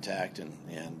after contact and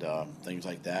things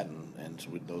like that, and so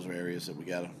those are areas that we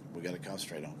got to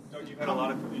concentrate on. Doug, you've had a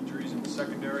lot of injuries in the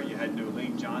secondary. You had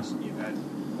Lane Johnson. You've had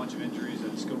a bunch of injuries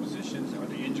at skill positions. Are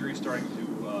the injuries starting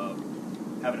to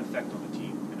have an effect on the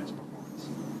team and its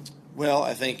performance? Well,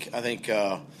 I think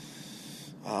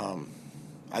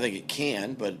it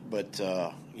can, but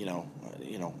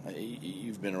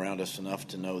you've been around us enough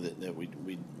to know that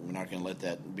we're not going to let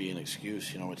that be an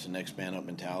excuse. It's a next man up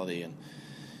mentality, and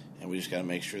we just got to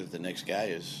make sure that the next guy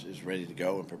is ready to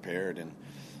go and prepared. And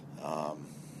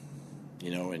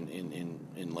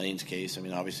in Lane's case, I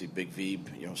mean, obviously Big V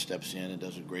steps in and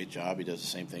does a great job. He does the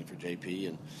same thing for JP,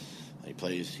 and he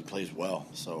plays well.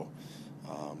 So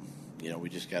we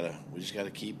just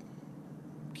gotta keep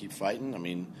fighting. I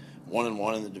mean,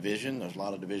 1-1 in the division. There's a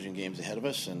lot of division games ahead of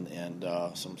us, and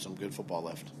some good football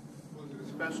left. Was it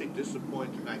especially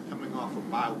disappointing tonight coming off a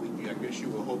bye week? I guess you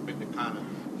were hoping to kind of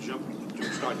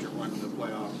start your run to the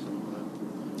playoffs.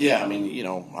 Yeah, I mean,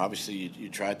 obviously you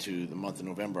try to. The month of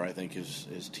November, I think,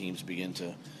 as teams begin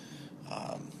to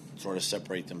sort of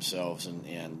separate themselves, and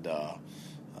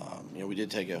we did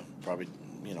take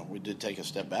a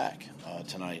step back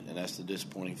tonight, and that's the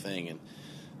disappointing thing. And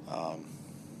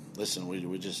listen,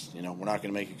 we just we're not going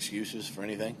to make excuses for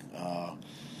anything.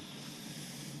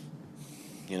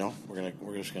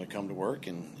 We're just going to come to work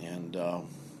and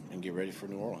get ready for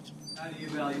New Orleans. How do you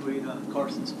evaluate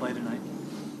Carson's play tonight?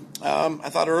 I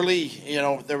thought early,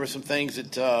 there were some things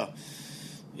that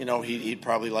he'd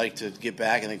probably like to get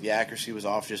back. I think the accuracy was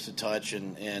off just a touch,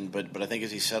 but I think as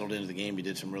he settled into the game, he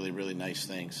did some really, really nice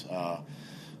things.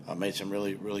 Made some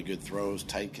really, really good throws,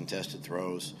 tight contested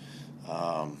throws.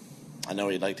 I know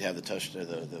he'd like to have the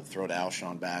throw to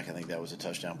Alshon back. I think that was a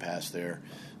touchdown pass there.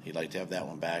 He'd like to have that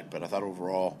one back. But I thought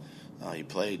overall he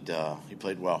played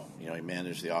well. You know, he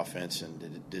managed the offense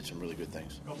and did some really good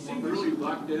things. He seemed really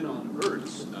locked in on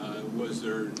Ertz.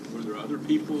 Were there other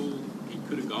people he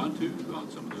could have gone to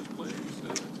on some of those plays?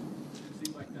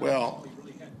 Well,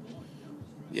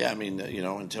 yeah, I mean, you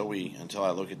know, until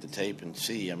I look at the tape and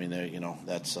see, I mean, you know,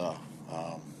 that's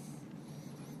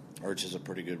Ertz is a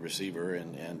pretty good receiver,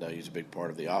 and he's a big part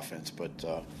of the offense. But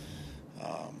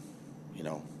you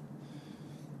know,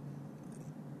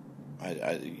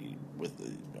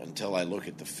 until I look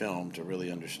at the film to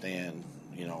really understand,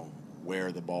 you know,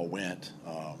 where the ball went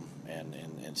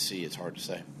and see, it's hard to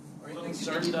say. Are you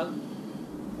concerned, Doug?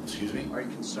 Excuse me? Are you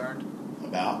concerned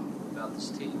about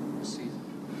this team this season?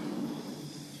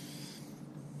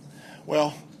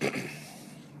 Well,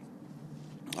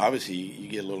 obviously you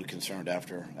get a little concerned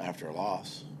after a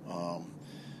loss,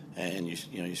 and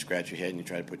you scratch your head and you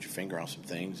try to put your finger on some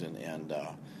things,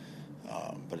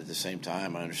 but at the same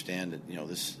time I understand that, you know,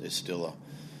 this is still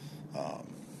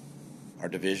our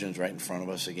division's right in front of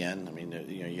us again. I mean,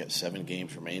 you know, you got 7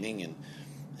 games remaining,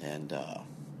 and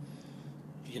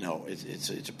you know,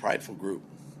 it's a prideful group,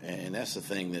 and that's the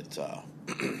thing that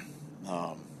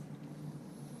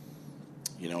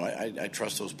you know, I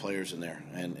trust those players in there,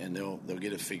 and they'll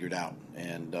get it figured out.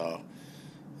 And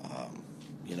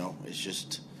you know, it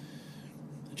just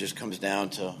comes down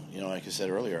to, you know, like I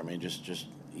said earlier. I mean, just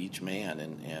each man,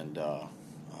 and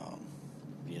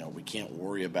you know, we can't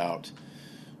worry about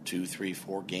 2, 3,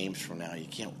 4 games from now. You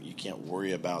can't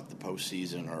worry about the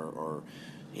postseason or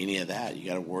any of that. You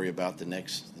got to worry about the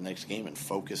next game and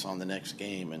focus on the next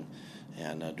game and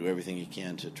do everything you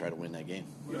can to try to win that game.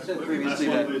 You've said previously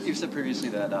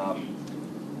that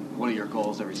one of your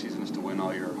goals every season is to win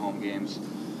all your home games.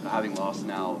 Having lost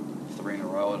now 3 in a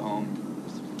row at home,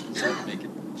 does that make it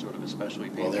sort of especially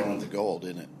painful? Well, they won the goal,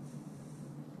 didn't it?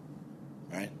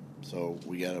 Right. So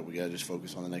we gotta just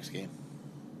focus on the next game.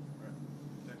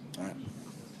 All right.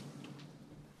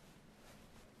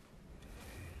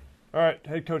 All right,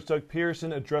 head coach Doug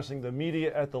Peterson addressing the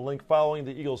media at the link following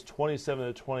the Eagles'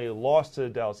 27-20 loss to the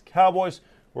Dallas Cowboys.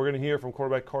 We're going to hear from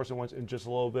quarterback Carson Wentz in just a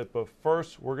little bit, but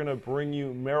first we're going to bring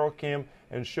you Merrill Cam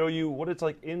and show you what it's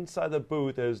like inside the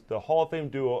booth as the Hall of Fame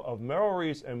duo of Merrill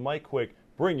Reese and Mike Quick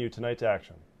bring you tonight's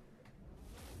action.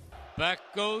 Back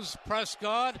goes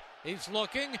Prescott. He's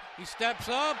looking. He steps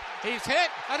up. He's hit,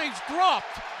 and he's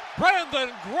dropped. Brandon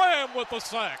Graham with the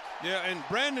sack. Yeah, and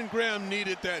Brandon Graham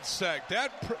needed that sack.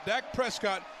 Dak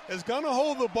Prescott is going to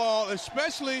hold the ball,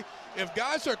 especially if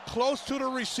guys are close to the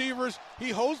receivers. He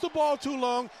holds the ball too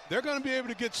long. They're going to be able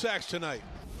to get sacks tonight.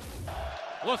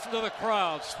 Listen to the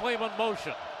crowd. Slave in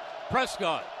motion.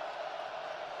 Prescott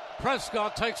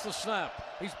takes the snap.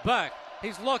 He's back.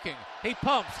 He's looking. He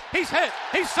pumps. He's hit.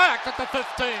 He's sacked at the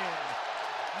 15.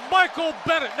 Michael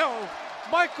Bennett. No,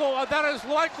 that is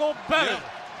Michael Bennett. Yeah.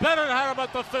 Bennett had him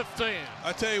at the 15.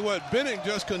 I tell you what, Bennett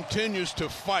just continues to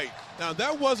fight. Now,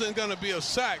 that wasn't going to be a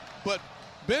sack, but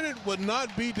Bennett would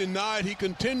not be denied. He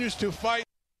continues to fight.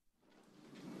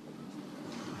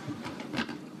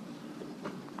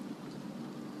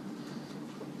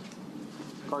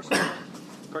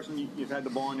 Carson, you've had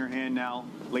the ball in your hand now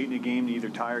late in the game to either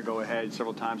tie or go ahead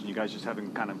several times, and you guys just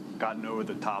haven't kind of gotten over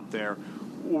the top there.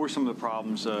 What were some of the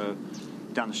problems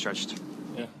down the stretch?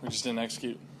 Yeah, we just didn't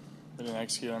execute.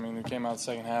 I mean, we came out the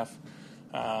second half.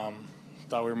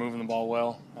 Thought we were moving the ball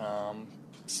well.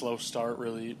 Slow start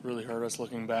really hurt us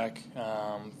looking back.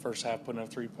 First half putting up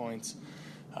 3 points.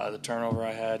 The turnover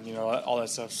I had, you know, all that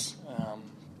stuff's going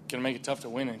to make it tough to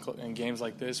win in games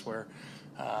like this where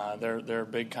they're a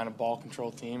big kind of ball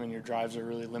control team and your drives are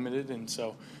really limited. And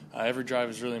so every drive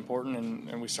is really important,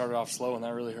 and we started off slow, and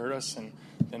that really hurt us. And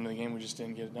at the end of the game, we just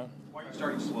didn't get it done. Why are you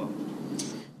starting slow?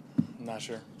 I'm not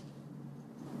sure.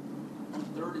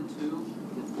 3rd and 2,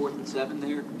 and 4th and 7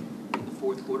 there in the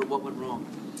fourth quarter. What went wrong?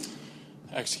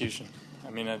 Execution.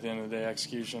 I mean, at the end of the day,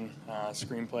 execution.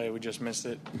 Screenplay, we just missed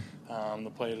it.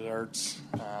 The play that hurts.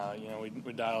 You know,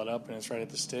 we dial it up, and it's right at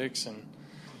the sticks, and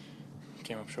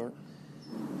came up short.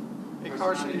 Hey,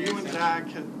 Carson, you and Zach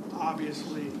have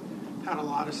obviously had a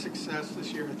lot of success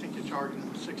this year. I think you targeted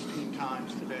them 16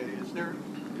 times today. Is there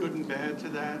good and bad to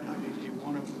that? I mean, do you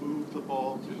want to move the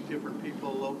ball to different people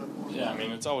a little bit more? Yeah, I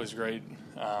mean, it's always great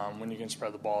when you can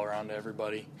spread the ball around to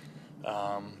everybody.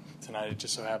 Tonight it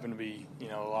just so happened to be, you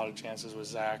know, a lot of chances with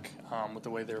Zach with the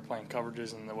way they were playing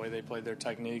coverages and the way they played their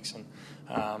techniques. And,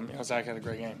 you know, Zach had a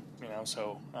great game, you know.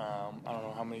 So I don't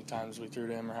know how many times we threw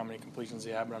to him or how many completions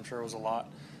he had, but I'm sure it was a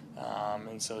lot.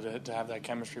 And so to have that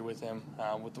chemistry with him,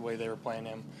 with the way they were playing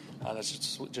him, that's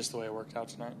just the way it worked out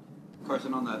tonight.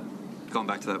 Carson, on that, going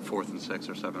back to that 4th and 6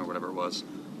 or 7 or whatever it was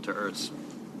to Ertz,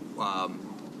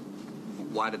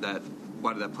 why did that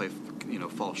play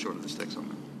fall short of the sticks on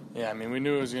that? Yeah, I mean, we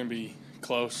knew it was going to be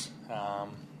close.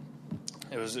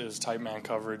 It was tight man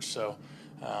coverage, so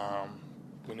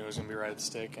we knew it was going to be right at the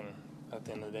stick, and at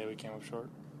the end of the day, we came up short.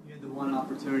 You had the one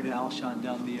opportunity to Alshon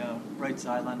down the right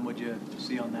sideline. What did you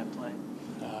see on that play?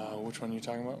 Which one are you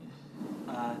talking about?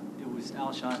 It was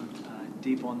Alshon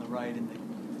deep on the right in the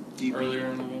deep. Earlier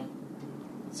in the game?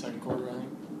 Second quarter, I think.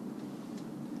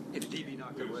 If DB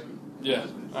knocked it away. Yeah,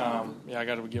 I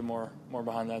got to get more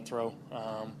behind that throw.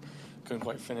 Couldn't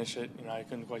quite finish it. I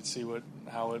couldn't quite see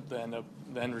how the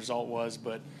end result was,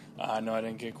 but I know I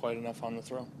didn't get quite enough on the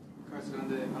throw. Carson, on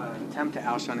the attempt to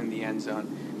Alshon in the end zone,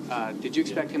 did you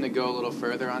expect him to go a little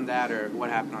further on that, or what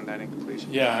happened on that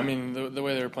incompletion? Yeah, I mean, the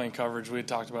way they were playing coverage, we had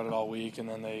talked about it all week, and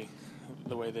then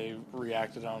the way they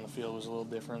reacted on the field was a little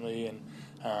differently, and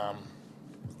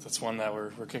that's one that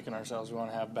we're kicking ourselves. We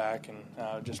want to have back, and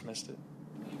just missed it.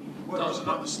 What was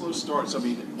about the slow starts? I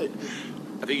mean,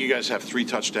 I think you guys have 3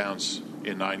 touchdowns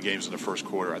in 9 games in the first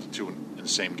quarter, I think 2 in the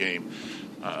same game.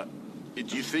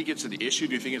 Do you think it's an issue?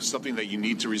 Do you think it's something that you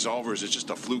need to resolve, or is it just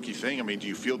a fluky thing? I mean, do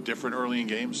you feel different early in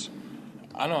games?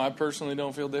 I know I personally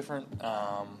don't feel different.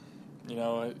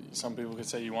 Some people could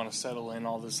say you want to settle in,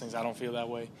 all those things. I don't feel that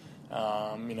way.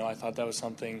 I thought that was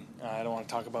something I don't want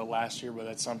to talk about last year, but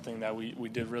that's something that we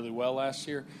did really well last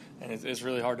year, and it's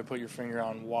really hard to put your finger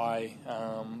on why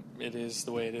it is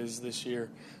the way it is this year.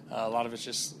 A lot of it's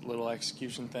just little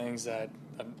execution things that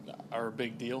are a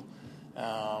big deal.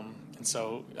 And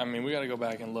so, I mean, we got to go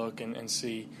back and look and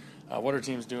see what our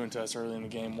team's doing to us early in the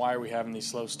game. Why are we having these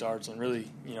slow starts? And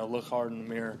really, look hard in the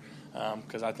mirror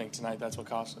because I think tonight that's what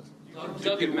cost us.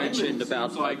 Doug had mentioned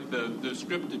about like the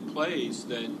scripted plays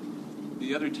that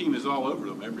the other team is all over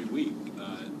them every week.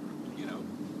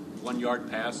 1-yard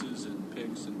passes and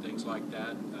picks and things like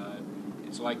that.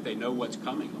 It's like they know what's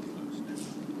coming almost.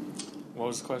 What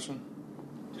was the question?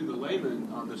 To the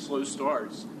layman on the slow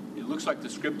starts, it looks like the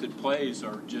scripted plays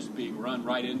are just being run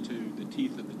right into the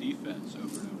teeth of the defense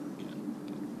over and over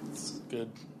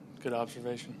again. Good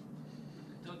observation.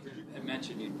 Doug had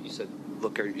mentioned, you said,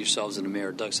 look at yourselves in the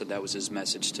mirror. Doug said that was his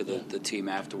message to the team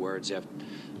afterwards. You have to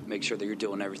make sure that you're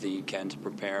doing everything you can to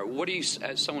prepare. What do you,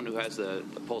 as someone who has the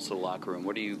pulse of the locker room,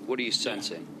 what are you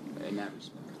sensing in that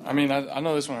respect? I mean, I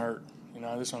know this one hurt.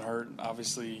 This one hurt.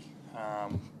 Obviously,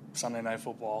 Sunday Night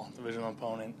Football, divisional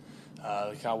opponent.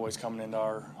 The Cowboys coming into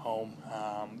our home.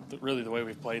 Really, the way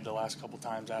we've played the last couple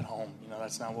times at home,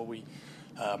 that's not what we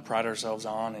pride ourselves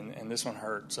on, and this one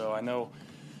hurt. So I know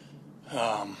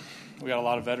we got a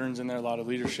lot of veterans in there, a lot of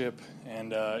leadership,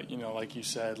 and like you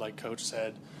said, like Coach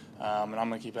said, and I'm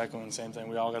going to keep echoing the same thing.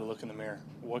 We all got to look in the mirror.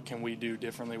 What can we do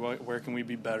differently? Where can we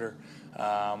be better?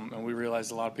 And we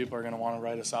realized a lot of people are going to want to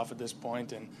write us off at this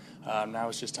point, and now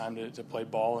it's just time to play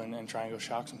ball and try and go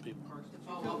shock some people.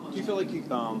 Do you feel like you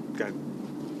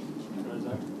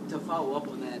to follow up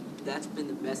on that, that's been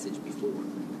the message before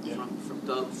from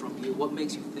Doug, from you. What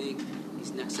makes you think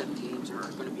these next 7 games are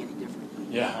going to be any different?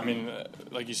 Yeah, I mean,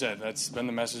 like you said, that's been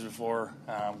the message before.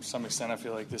 To some extent, I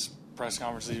feel like this press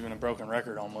conference is even a broken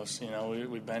record almost.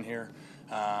 We've been here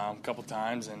a couple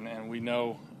times, and we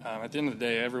know at the end of the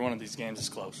day, every one of these games is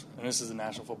close. And this is the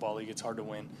National Football League; it's hard to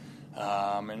win.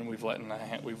 And we've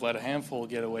let a handful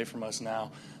get away from us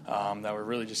now that we're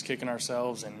really just kicking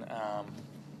ourselves. And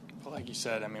like you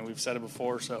said, I mean, we've said it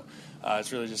before, so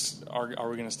it's really just are we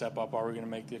going to step up? Are we going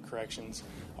to make the corrections?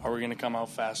 Are we going to come out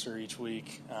faster each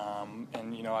week?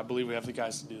 And I believe we have the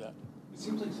guys to do that. It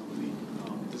seems like some of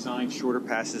the designed shorter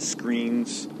passes,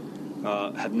 screens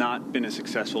have not been as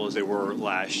successful as they were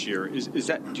last year. Is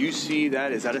that? Do you see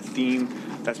that? Is that a theme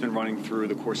that's been running through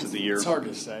the course of the year? It's hard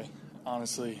to say.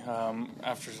 Honestly,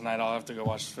 after tonight, I'll have to go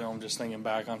watch the film. Just thinking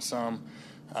back on some,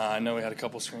 I know we had a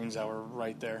couple screens that were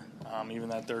right there. Even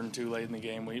that 3rd and 2 late in the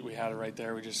game, we had it right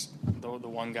there. We just the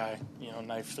one guy,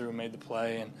 knifed through and made the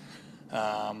play, and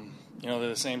they're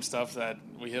the same stuff that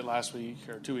we hit last week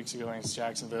or 2 weeks ago against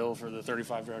Jacksonville for the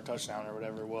 35-yard touchdown or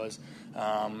whatever it was.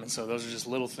 And so those are just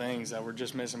little things that we're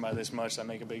just missing by this much that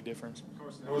make a big difference.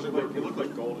 It looked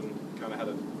like Golden kind of had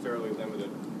a fairly limited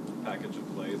package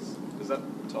of plays. Is that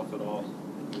tough at all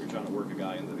when you're trying to work a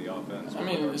guy into the offense? I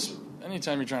mean,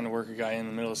 anytime you're trying to work a guy in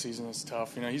the middle of the season, it's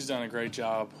tough. He's done a great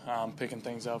job picking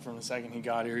things up from the second he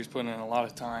got here. He's putting in a lot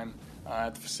of time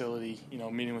at the facility,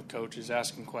 meeting with coaches,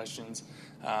 asking questions.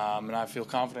 And I feel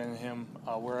confident in him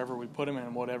wherever we put him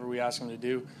and whatever we ask him to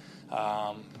do.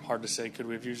 Hard to say. Could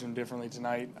we have used him differently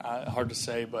tonight? Hard to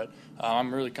say, but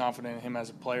I'm really confident in him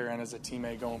as a player and as a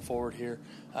teammate going forward here.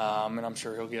 And I'm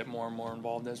sure he'll get more and more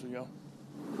involved as we go.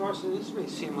 Carson, this may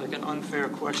seem like an unfair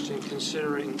question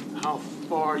considering how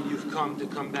far you've come to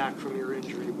come back from your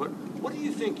injury, but what do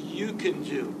you think you can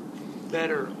do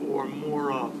better or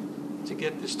more of to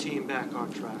get this team back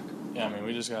on track? Yeah, I mean,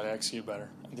 we just got to execute better.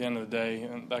 At the end of the day,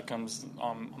 and that comes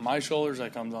on my shoulders,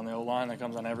 that comes on the O-line, that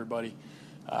comes on everybody.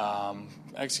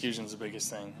 Execution is the biggest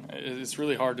thing. It's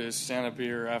really hard to stand up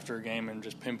here after a game and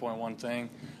just pinpoint one thing.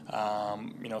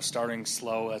 Starting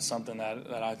slow, that's something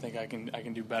that I think I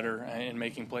can do better in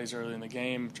making plays early in the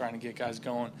game, trying to get guys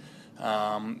going.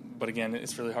 But again,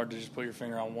 it's really hard to just put your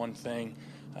finger on one thing.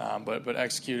 But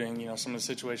executing, some of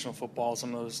the situational football,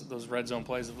 some of those red zone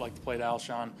plays like the play to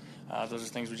Alshon, those are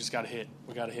things we just got to hit.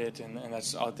 We got to hit, and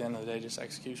that's at the end of the day just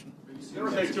execution.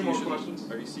 Take 2 more questions.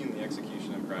 Are you seeing the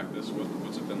execution in practice?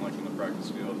 What's it been like in the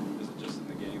practice field? Is it just in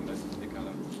the game that it kind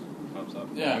of pops up?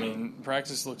 Yeah, I mean,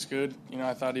 practice looks good.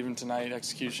 I thought even tonight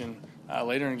execution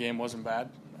later in the game wasn't bad.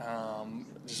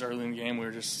 Just early in the game we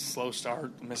were just slow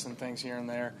start, missing things here and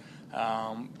there.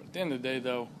 At the end of the day,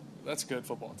 though, that's a good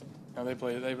football team.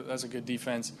 That's a good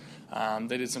defense.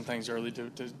 They did some things early to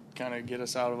kind of get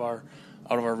us out of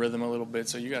our rhythm a little bit.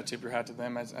 So you got to tip your hat to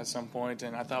them at some point.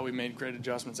 And I thought we made great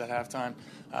adjustments at halftime.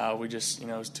 We just, it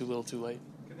was too little, too late.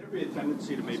 Can there be a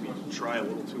tendency to maybe try a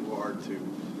little too hard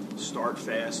to start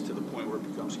fast to the point where it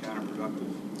becomes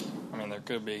counterproductive? I mean, there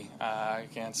could be. I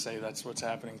can't say that's what's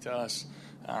happening to us.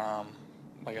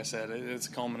 Like I said, it's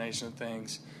a culmination of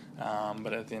things.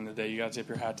 But at the end of the day, you got to tip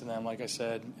your hat to them. Like I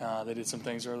said, they did some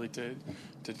things early to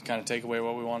kind of take away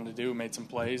what we wanted to do, made some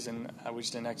plays, and we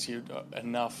just didn't execute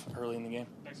enough early in the game.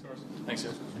 Thanks, Carson. Thanks,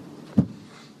 guys.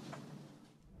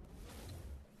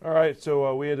 All right,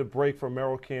 so we had to break from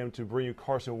Merrill Cam to bring you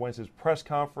Carson Wentz's press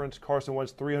conference. Carson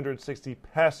Wentz, 360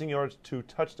 passing yards, 2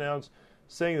 touchdowns,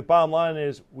 saying the bottom line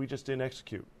is we just didn't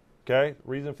execute. Okay?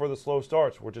 Reason for the slow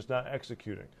starts, we're just not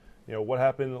executing. What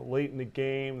happened late in the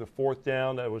game, the 4th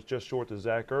down that was just short to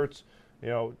Zach Ertz.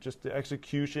 Just the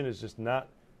execution is just not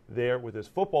there with his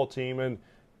football team. And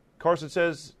Carson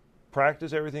says,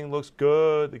 practice, everything looks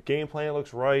good. The game plan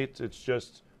looks right. It's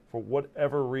just, for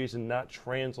whatever reason, not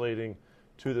translating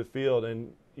to the field.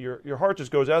 And your heart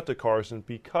just goes out to Carson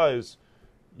because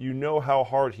you know how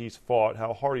hard he's fought,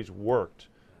 how hard he's worked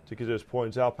to get to this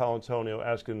point. Al Palantonio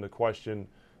asking the question,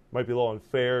 might be a little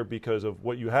unfair because of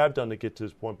what you have done to get to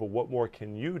this point, but what more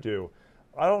can you do?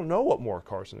 I don't know what more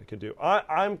Carson can do.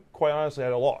 I'm quite honestly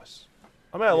at a loss.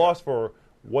 I'm at a loss for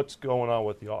what's going on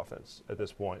with the offense at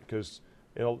this point because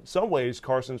in some ways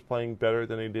Carson's playing better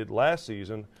than he did last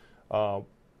season, but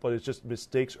it's just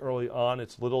mistakes early on.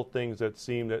 It's little things that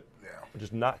seem that are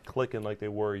just not clicking like they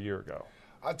were a year ago.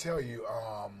 I tell you,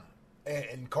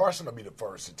 and Carson will be the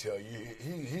first to tell you,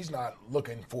 he's not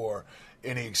looking for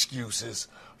any excuses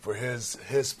for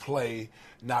his play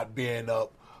not being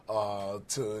up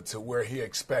to where he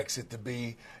expects it to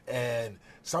be. And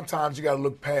sometimes you got to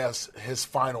look past his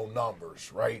final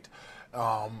numbers, right?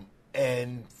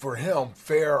 And for him,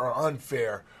 fair or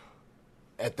unfair,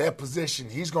 at that position,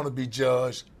 he's going to be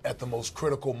judged at the most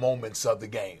critical moments of the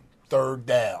game. 3rd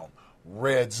down,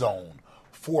 red zone,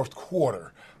 4th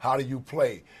quarter. How do you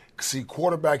play? See,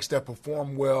 quarterbacks that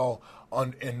perform well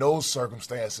in those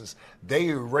circumstances, they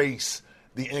erase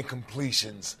the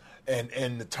incompletions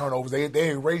and the turnovers. They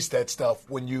erase that stuff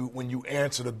when you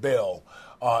answer the bell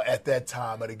at that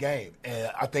time of the game.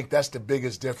 And I think that's the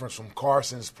biggest difference from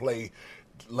Carson's play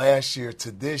last year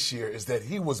to this year is that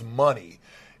he was money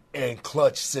in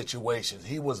clutch situations.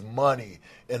 He was money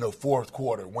in the 4th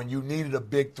quarter when you needed a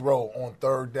big throw on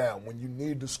 3rd down, when you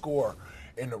needed to score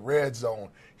in the red zone.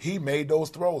 He made those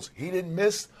throws. He didn't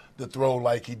miss the throw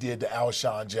like he did to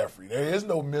Alshon Jeffrey. There is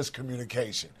no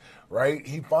miscommunication, right?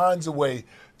 He finds a way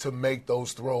to make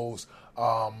those throws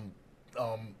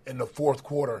in the 4th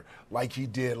quarter like he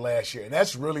did last year. And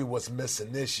that's really what's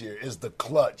missing this year is the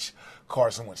clutch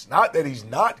Carson Wentz. Not that he's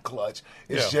not clutch.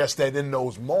 It's just that in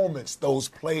those moments, those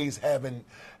plays haven't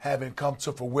come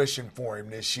to fruition for him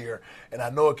this year. And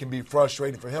I know it can be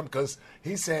frustrating for him because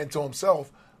he's saying to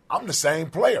himself, I'm the same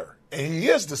player. And he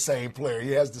is the same player.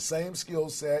 He has the same skill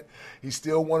set. He's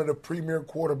still one of the premier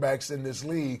quarterbacks in this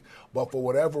league. But for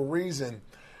whatever reason,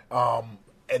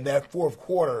 in that 4th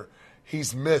quarter,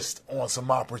 he's missed on some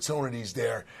opportunities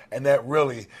there. And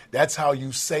that's how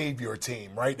you save your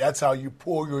team, right? That's how you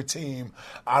pull your team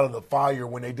out of the fire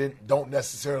when they don't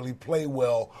necessarily play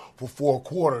well for 4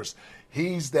 quarters.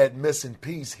 He's that missing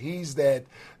piece. He's that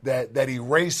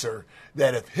eraser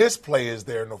that if his play is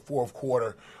there in the fourth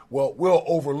quarter, well, we'll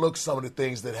overlook some of the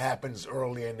things that happens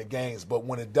early in the games. But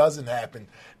when it doesn't happen,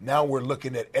 now we're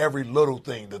looking at every little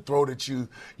thing, the throw that you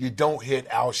don't hit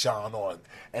Alshon on.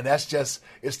 And that's just,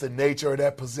 it's the nature of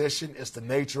that position. It's the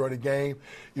nature of the game.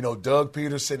 You know, Doug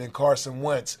Peterson and Carson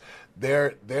Wentz,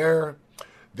 their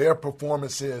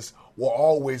performances will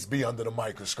always be under the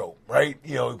microscope, right?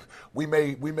 You know, we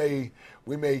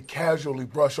may casually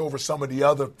brush over some of the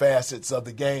other facets of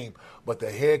the game, but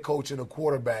the head coach and the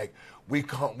quarterback, we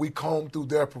comb through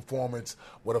their performance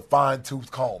with a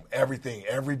fine-tooth comb. Everything,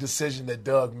 every decision that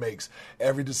Doug makes,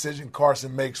 every decision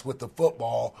Carson makes with the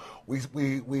football, we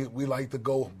like to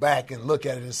go back and look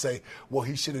at it and say, well,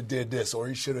 he should have did this or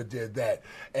he should have did that.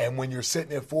 And when you're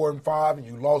sitting at 4-5 and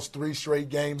you lost 3 straight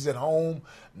games at home,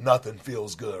 nothing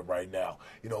feels good right now.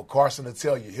 You know, Carson will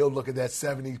tell you, he'll look at that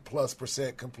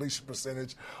 70+% completion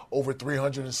percentage, over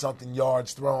 300 and something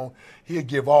yards thrown. He'll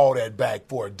give all that back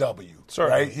for a W,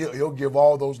 right? He'll give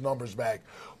all those numbers back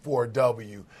for a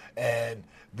W. And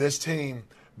this team,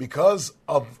 because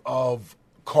of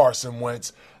Carson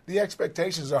Wentz, the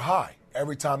expectations are high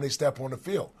every time they step on the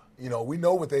field. You know, we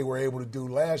know what they were able to do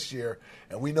last year,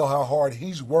 and we know how hard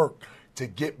he's worked to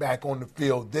get back on the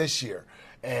field this year.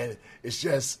 And it's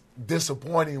just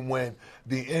disappointing when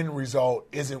the end result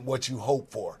isn't what you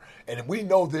hope for. And we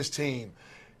know this team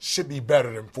should be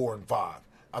better than 4-5.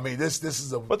 I mean, this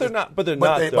is a. But they're not. But they're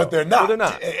not. That's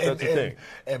the thing.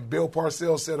 And Bill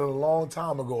Parcells said it a long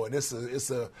time ago, and it's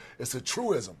a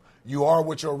truism. You are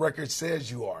what your record says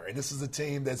you are. And this is a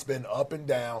team that's been up and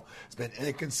down, it's been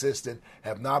inconsistent,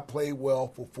 have not played well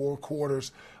for 4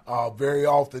 quarters very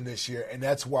often this year, and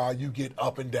that's why you get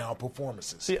up and down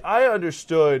performances. See, I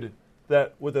understood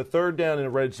that with a third down in the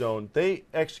red zone, they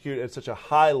executed at such a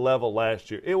high level last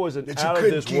year. It was an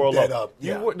out-of-this-world level.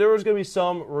 There was going to be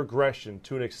some regression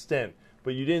to an extent,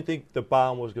 but you didn't think the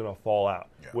bomb was going to fall out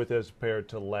with as compared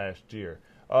to last year.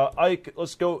 Ike,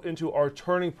 let's go into our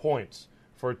turning points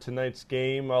for tonight's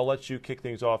game. I'll let you kick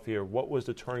things off here. What was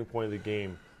the turning point of the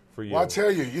game for you? Well, I'll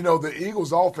tell you, you know, the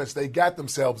Eagles' offense, they got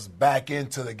themselves back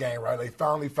into the game, right? They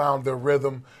finally found their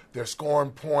rhythm. They're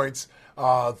scoring points.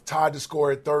 Tied to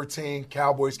score at 13.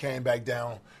 Cowboys came back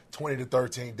down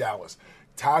 20-13 Dallas.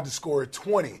 Tied to score at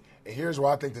 20. And here's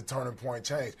where I think the turning point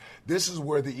changed. This is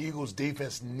where the Eagles'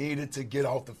 defense needed to get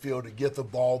off the field to get the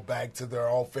ball back to their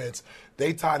offense.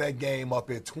 They tie that game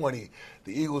up at 20.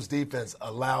 The Eagles' defense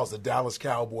allows the Dallas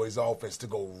Cowboys' offense to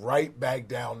go right back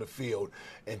down the field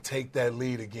and take that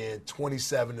lead again,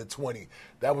 27-20.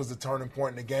 That was the turning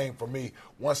point in the game for me.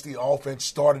 Once the offense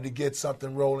started to get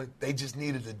something rolling, they just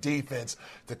needed the defense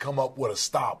to come up with a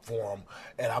stop for them.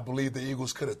 And I believe the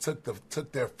Eagles could have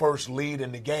took their first lead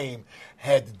in the game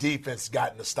had the defense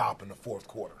gotten a stop in the fourth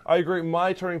quarter. I agree.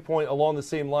 My turning point along the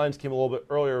same lines came a little bit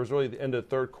earlier. It was really the end of the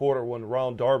third quarter when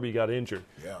Ronald Darby got injured.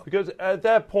 Yeah. Because at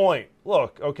that point,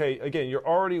 look, okay, again, you're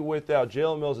already without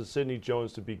Jalen Mills and Sidney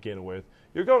Jones to begin with.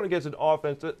 You're going against an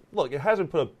offense that, look, it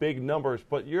hasn't put up big numbers,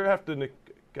 but you have to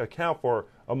account for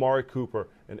Amari Cooper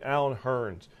and Allen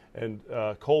Hurns and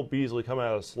Cole Beasley coming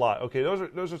out of the slot. Okay,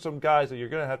 those are some guys that you're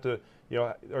going to have to,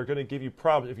 are going to give you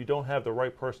problems if you don't have the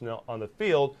right personnel on the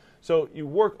field. So you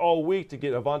work all week to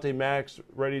get Avonte Maddox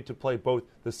ready to play both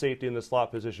the safety and the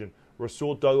slot position.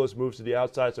 Rasul Douglas moves to the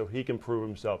outside so he can prove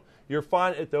himself. You're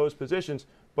fine at those positions,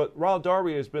 but Ronald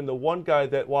Darby has been the one guy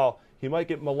that, while he might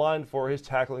get maligned for his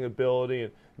tackling ability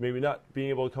and maybe not being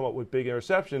able to come up with big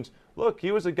interceptions, look,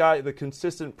 he was a guy, the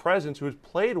consistent presence who has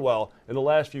played well in the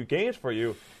last few games for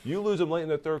you. You lose him late in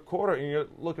the third quarter, and you're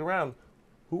looking around,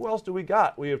 who else do we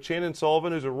got? We have Chandon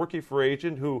Sullivan, who's a rookie free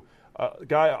agent, who a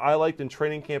guy I liked in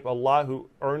training camp a lot, who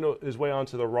earned his way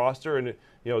onto the roster and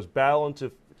is battling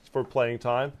for playing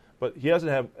time, but he doesn't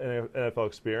have NFL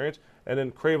experience. And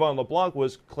then Crayvon LeBlanc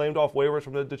was claimed off waivers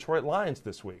from the Detroit Lions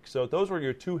this week. So those were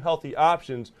your two healthy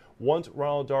options once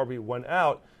Ronald Darby went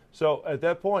out. So at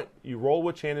that point, you roll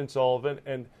with Chandon Sullivan,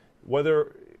 and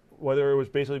whether it was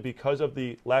basically because of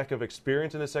the lack of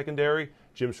experience in the secondary,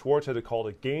 Jim Schwartz had to call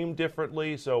the game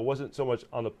differently, so it wasn't so much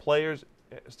on the players'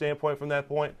 standpoint from that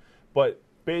point. But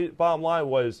bottom line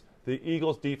was the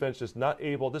Eagles' defense just not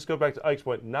able, this goes back to Ike's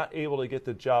point, not able to get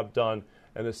the job done,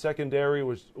 and the secondary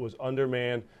was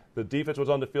undermanned. The defense was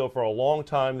on the field for a long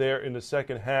time there in the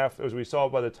second half, as we saw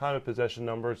by the time of possession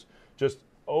numbers. Just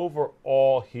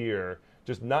overall here,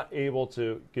 just not able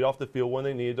to get off the field when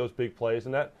they needed those big plays.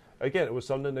 And that, again, it was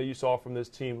something that you saw from this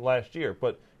team last year.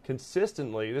 But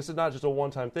consistently, this is not just a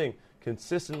one-time thing.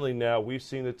 Consistently now, we've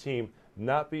seen the team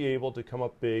not be able to come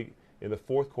up big in the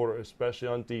fourth quarter, especially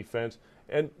on defense.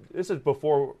 And this is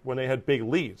before when they had big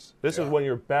leads. This is when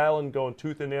you're battling, going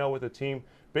tooth and nail with a team,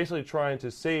 basically trying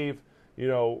to save,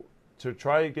 to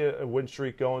try to get a win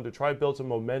streak going, to try to build some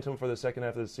momentum for the second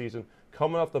half of the season.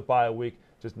 Coming off the bye week,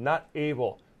 just not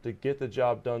able to get the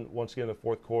job done once again in the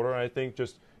fourth quarter. And I think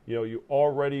just, you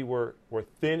already were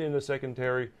thin in the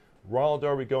secondary. Ronald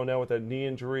Darby going down with that knee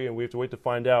injury, and we have to wait to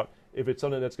find out if it's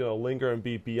something that's going to linger and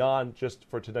be beyond just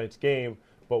for tonight's game.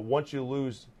 But once you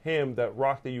lose him, that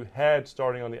rock that you had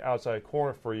starting on the outside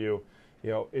corner for you,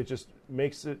 it just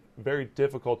makes it very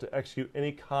difficult to execute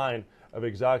any kind of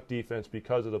exotic defense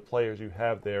because of the players you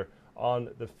have there on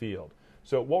the field.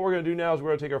 So what we're going to do now is we're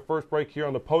going to take our first break here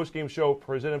on the postgame show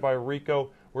presented by Rico.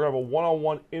 We're going to have a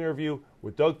one-on-one interview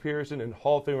with Doug Pearson and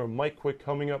Hall of Famer Mike Quick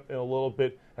coming up in a little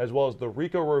bit, as well as the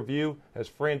Rico Review as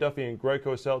Fran Duffy and Greg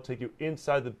Cosell take you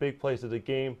inside the big plays of the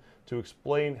game to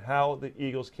explain how the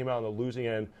Eagles came out on the losing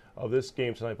end of this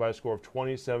game tonight by a score of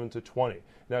 27-20.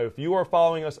 Now, if you are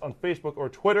following us on Facebook or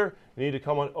Twitter, you need to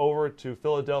come on over to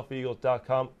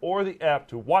PhiladelphiaEagles.com or the app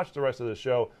to watch the rest of the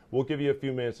show. We'll give you a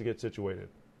few minutes to get situated.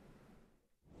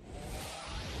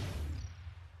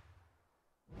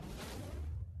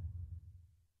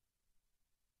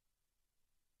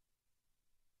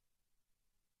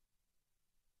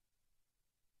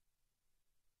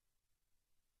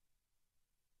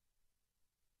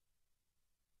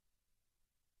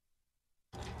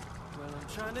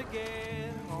 Trying to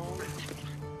get home,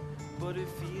 but it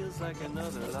feels like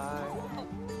another lie.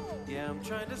 Yeah, I'm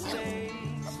trying to stay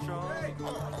strong.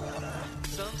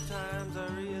 Sometimes I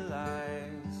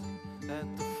realize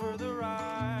that the further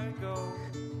I go,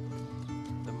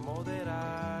 the more that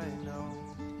I know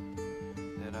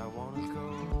that I want to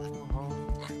go home.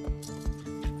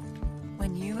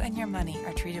 When you and your money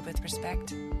are treated with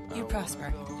respect, you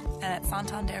prosper. And at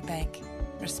Santander Bank,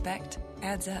 respect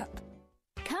adds up.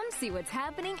 Come see what's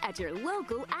happening at your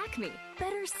local Acme.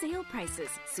 Better sale prices,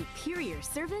 superior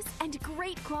service, and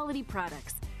great quality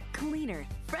products. Cleaner,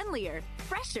 friendlier,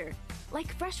 fresher.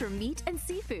 Like fresher meat and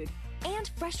seafood. And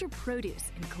fresher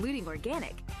produce, including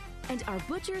organic. And our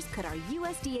butchers cut our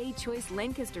USDA Choice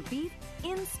Lancaster beef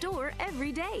in store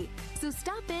every day. So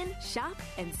stop in, shop,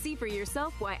 and see for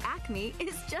yourself why Acme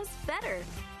is just better.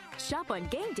 Shop on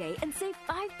game day and save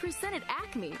 5% at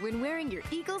Acme when wearing your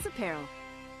Eagles apparel.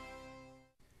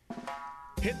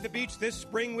 Hit the beach this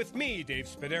spring with me, Dave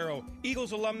Spadaro,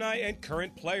 Eagles alumni and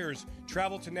current players.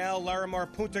 Travel to now Larimar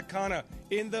Punta Cana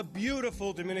in the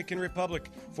beautiful Dominican Republic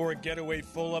for a getaway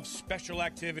full of special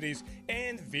activities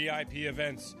and VIP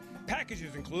events.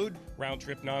 Packages include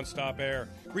round-trip nonstop air,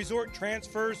 resort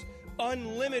transfers,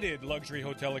 unlimited luxury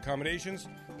hotel accommodations,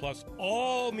 plus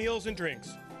all meals and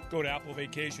drinks. Go to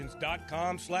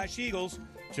applevacations.com/Eagles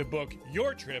to book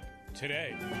your trip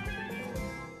today.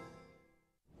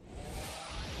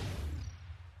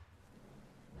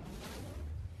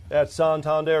 At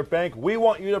Santander Bank, we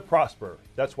want you to prosper.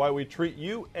 That's why we treat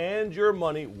you and your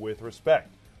money with respect.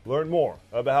 Learn more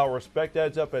about how respect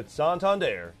adds up at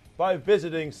Santander by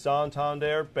visiting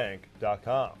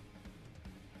santanderbank.com.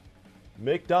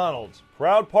 McDonald's,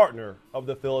 proud partner of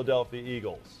the Philadelphia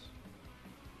Eagles.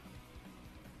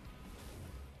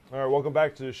 All right, welcome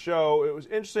back to the show. It was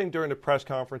interesting during the press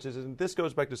conferences, and this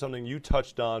goes back to something you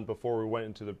touched on before we went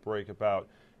into the break about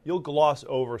you'll gloss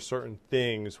over certain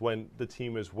things when the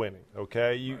team is winning,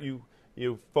 okay? You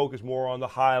focus more on the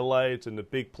highlights and the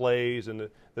big plays and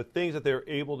the things that they're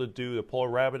able to do to pull a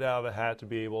rabbit out of a hat to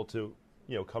be able to,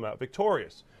 come out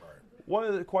victorious. Right. One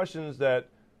of the questions that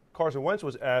Carson Wentz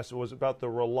was asked was about the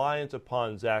reliance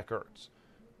upon Zach Ertz.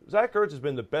 Zach Ertz has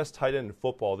been the best tight end in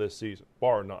football this season,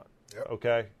 bar none. Yep.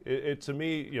 Okay? It to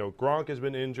me, Gronk has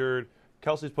been injured.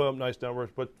 Kelsey's put up nice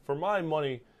numbers. But for my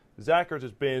money, Zach Ertz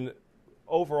has been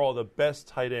overall the best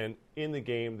tight end in the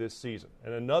game this season.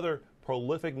 And another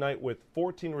prolific night with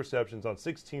 14 receptions on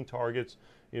 16 targets,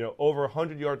 over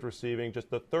 100 yards receiving, just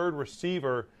the third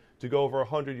receiver to go over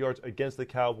 100 yards against the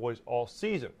Cowboys all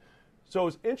season. So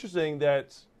it's interesting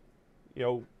that,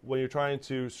 when you're trying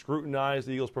to scrutinize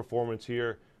the Eagles' performance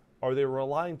here, are they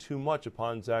relying too much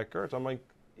upon Zach Ertz? I'm like,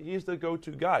 he's the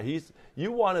go-to guy.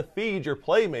 You want to feed your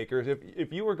playmakers.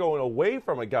 If you were going away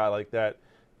from a guy like that,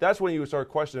 that's when you would start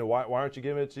questioning, why aren't you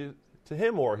giving it to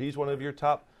him more? He's one of your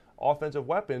top offensive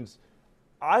weapons.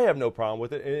 I have no problem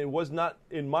with it, and it was not,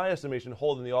 in my estimation,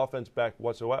 holding the offense back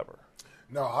whatsoever.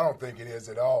 No, I don't think it is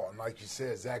at all. And like you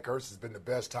said, Zach Ertz has been the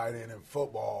best tight end in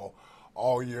football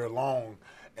all year long.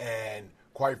 And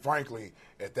quite frankly,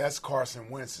 if that's Carson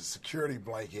Wentz's security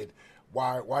blanket,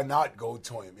 why not go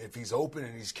to him? If he's open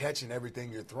and he's catching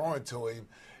everything you're throwing to him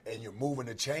and you're moving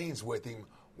the chains with him,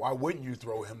 why wouldn't you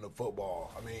throw him the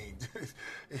football? I mean,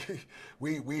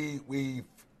 we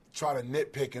try to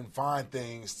nitpick and find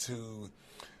things to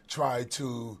try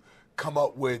to come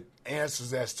up with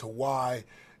answers as to why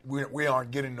we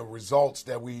aren't getting the results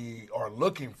that we are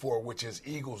looking for, which is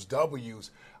Eagles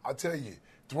W's. I'll tell you,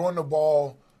 throwing the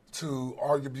ball to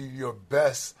arguably your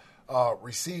best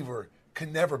receiver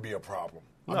can never be a problem.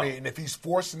 No. I mean, if he's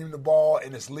forcing him the ball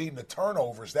and it's leading to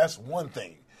turnovers, that's one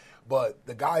thing. But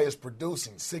the guy is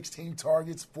producing 16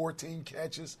 targets, 14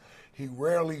 catches. He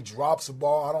rarely drops a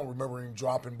ball. I don't remember him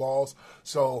dropping balls.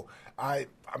 So, I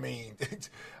mean,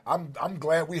 I'm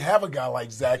glad we have a guy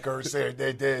like Zach Ertz there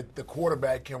that the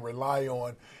quarterback can rely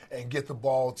on and get the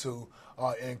ball to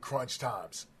in crunch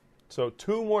times. So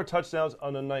 2 more touchdowns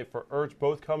on the night for Ertz,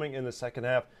 both coming in the second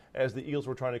half as the Eagles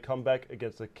were trying to come back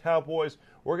against the Cowboys.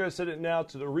 We're going to send it now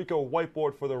to the Rico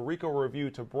whiteboard for the Rico Review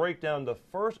to break down the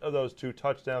first of those 2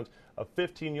 touchdowns, a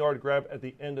 15-yard grab at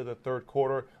the end of the third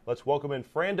quarter. Let's welcome in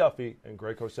Fran Duffy and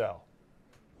Greg Cosell.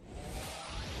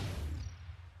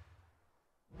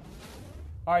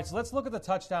 All right, so let's look at the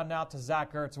touchdown now to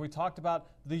Zach Ertz. We talked about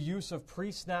the use of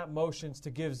pre-snap motions to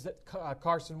give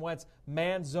Carson Wentz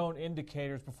man zone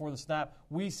indicators before the snap.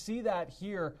 We see that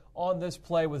here on this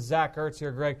play with Zach Ertz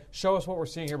here, Greg. Show us what we're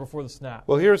seeing here before the snap.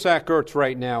 Well, here's Zach Ertz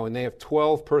right now, and they have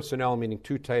 12 personnel, meaning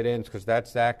 2 tight ends, because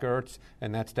that's Zach Ertz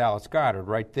and that's Dallas Goedert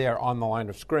right there on the line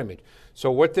of scrimmage.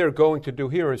 So what they're going to do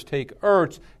here is take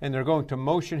Ertz, and they're going to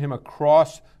motion him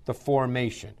across the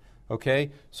formation.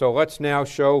 Okay, so let's now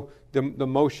show the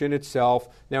motion itself.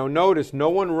 Now notice no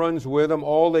one runs with them.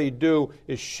 All they do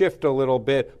is shift a little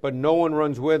bit, but no one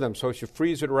runs with them. So if you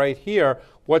freeze it right here,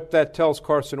 what that tells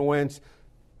Carson Wentz,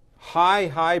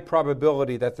 high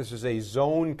probability that this is a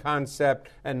zone concept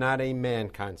and not a man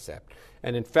concept.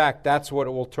 And in fact, that's what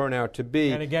it will turn out to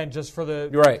be. And again, just for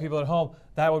the people at home,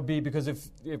 that would be because if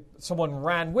someone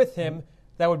ran with him,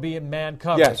 that would be in man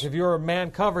coverage. Yes. If you're in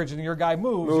man coverage and your guy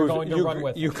moves, you're going to run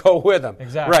with him. You go with him.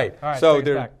 Exactly. Right. All right,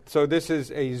 so this is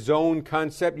a zone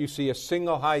concept. You see a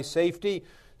single high safety.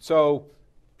 So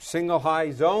single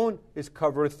high zone is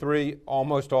cover 3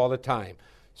 almost all the time.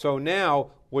 So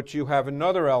now what you have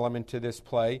another element to this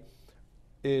play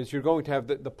is you're going to have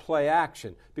the play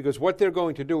action. Because what they're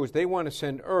going to do is they want to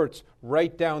send Ertz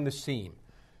right down the seam.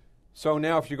 So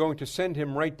now if you're going to send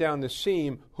him right down the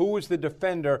seam, who is the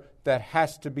defender that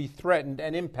has to be threatened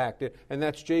and impacted? And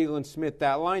that's Jalen Smith,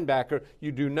 that linebacker.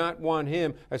 You do not want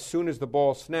him, as soon as the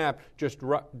ball snapped, just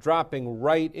dropping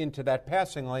right into that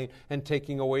passing lane and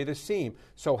taking away the seam.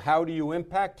 So how do you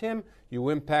impact him? You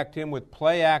impact him with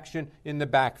play action in the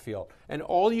backfield. And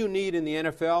all you need in the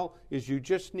NFL is you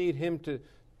just need him to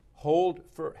hold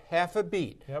for half a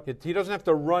beat. Yep. He doesn't have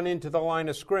to run into the line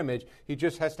of scrimmage. He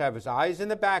just has to have his eyes in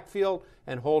the backfield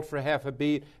and hold for half a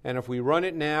beat. And if we run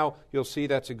it now, you'll see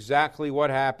that's exactly what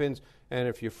happens. And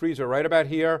if you freeze it right about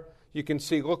here, you can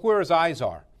see, look where his eyes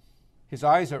are. His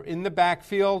eyes are in the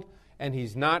backfield, and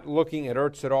he's not looking at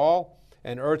Ertz at all.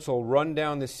 And Ertz will run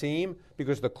down the seam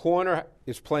because the corner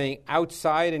is playing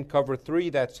outside in cover 3.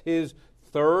 That's his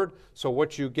third. So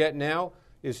what you get now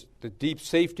is the deep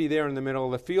safety there in the middle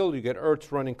of the field. You get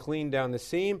Ertz running clean down the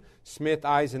seam. Smith,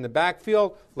 eyes in the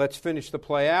backfield. Let's finish the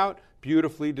play out.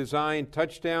 Beautifully designed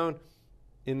touchdown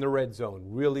in the red zone.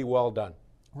 Really well done.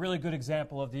 Really good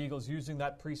example of the Eagles using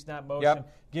that pre-snap motion.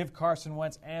 Yep. Give Carson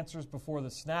Wentz answers before the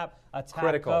snap. Attack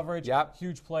Critical. coverage. Yep.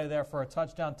 Huge play there for a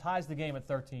touchdown. Ties the game at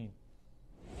 13.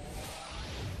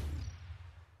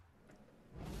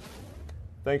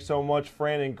 Thanks so much,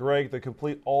 Fran and Greg. The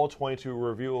complete All-22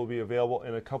 review will be available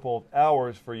in a couple of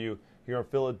hours for you here on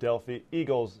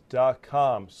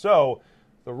PhiladelphiaEagles.com. So,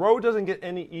 the road doesn't get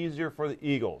any easier for the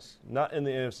Eagles. Not in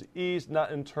the NFC East,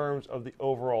 not in terms of the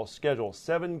overall schedule.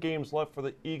 7 games left for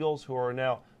the Eagles, who are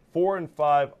now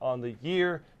 4-5 on the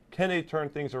year. Can they turn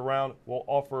things around? We'll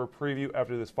offer a preview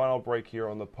after this final break here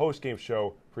on the postgame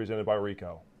show presented by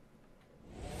Rico.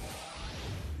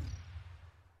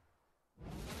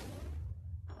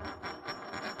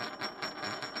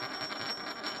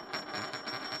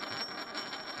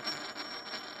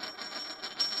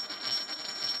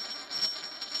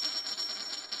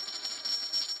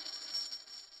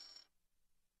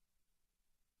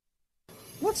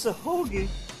 What's a hoagie?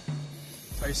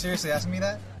 Are you seriously asking me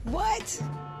that? What?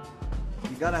 You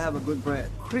gotta have a good bread.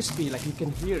 Crispy, like you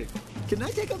can hear it. Can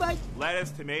I take a bite?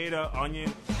 Lettuce, tomato,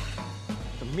 onion.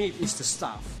 The meat is the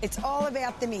stuff. It's all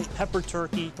about the meat. Pepper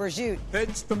turkey. Prosciutto.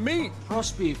 It's the meat.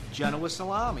 Roast beef. Genoa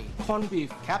salami. Corned beef.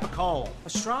 Capicola.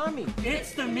 Pastrami.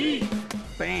 It's the meat.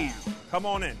 Bam. Come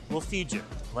on in. We'll feed you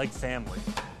like family.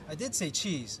 I did say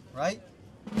cheese, right?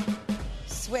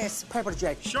 Swiss. Pepper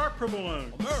jack. Sharp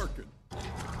provolone. American.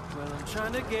 Well, I'm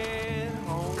trying to get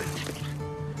home,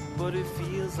 but it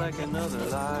feels like another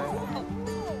lie.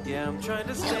 Yeah, I'm trying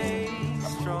to stay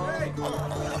strong.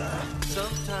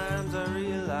 Sometimes I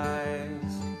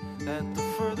realize that the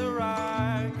further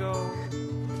I go,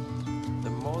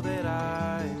 the more that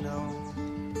I know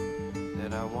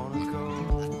that I want to go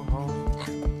home.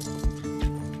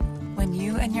 When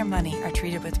you and your money are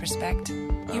treated with respect,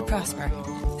 you prosper.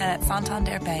 And at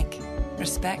Santander Bank,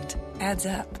 respect adds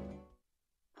up.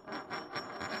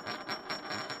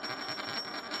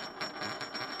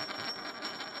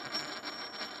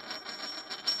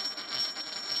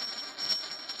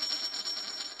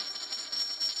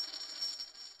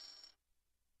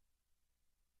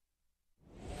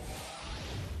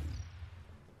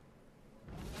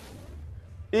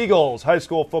 Eagles High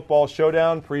School Football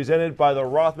Showdown, presented by the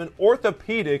Rothman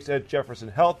Orthopedics at Jefferson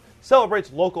Health,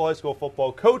 celebrates local high school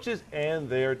football coaches and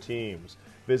their teams.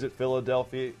 Visit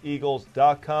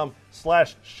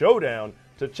PhiladelphiaEagles.com/showdown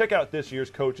to check out this year's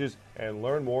coaches and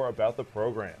learn more about the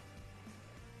program.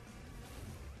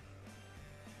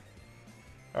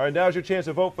 All right, now's your chance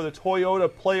to vote for the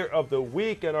Toyota Player of the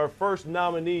Week, and our first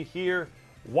nominee here,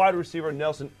 wide receiver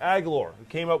Nelson Agholor, who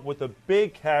came up with a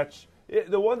big catch.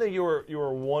 The one thing you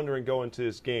were wondering going into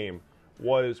this game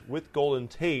was with Golden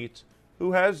Tate,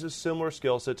 who has a similar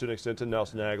skill set to an extent to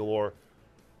Nelson Agholor,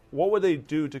 what would they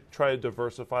do to try to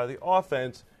diversify the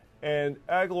offense? And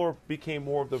Agholor became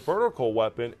more of the vertical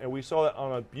weapon, and we saw that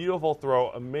on a beautiful throw,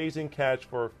 amazing catch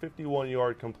for a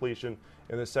 51-yard completion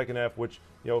in the second half, which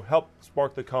helped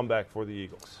spark the comeback for the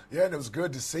Eagles. Yeah, and it was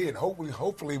good to see, and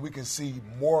hopefully we can see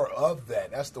more of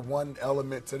that. That's the one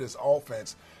element to this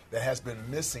offense that has been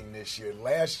missing this year.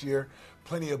 Last year,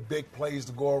 plenty of big plays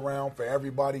to go around for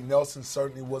everybody. Nelson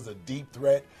certainly was a deep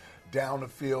threat down the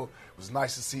field. It was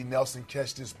nice to see Nelson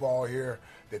catch this ball here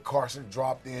that Carson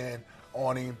dropped in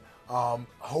on him.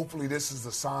 Hopefully this is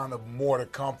a sign of more to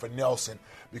come for Nelson,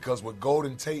 because with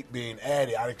Golden Tate being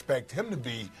added, I'd expect him to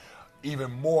be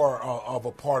even more of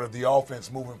a part of the offense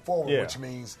moving forward, which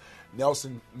means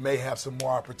Nelson may have some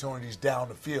more opportunities down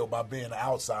the field by being an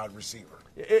outside receiver.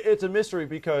 It's a mystery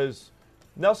because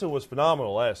Nelson was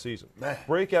phenomenal last season.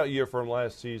 Breakout year for him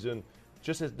last season.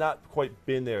 Just has not quite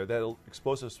been there. That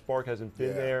explosive spark hasn't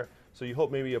been there. So you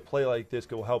hope maybe a play like this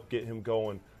will help get him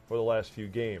going for the last few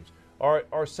games. All right,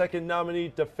 our second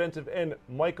nominee, defensive end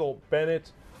Michael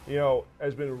Bennett,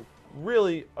 has been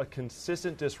really a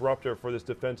consistent disruptor for this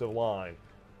defensive line.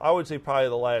 I would say probably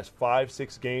the last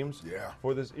 5-6 games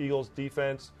for this Eagles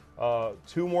defense.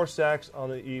 2 more sacks on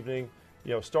the evening.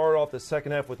 Started off the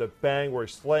second half with a bang where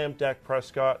he slammed Dak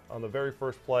Prescott on the very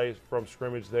first play from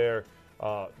scrimmage there.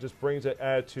 Just brings that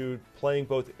attitude, playing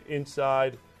both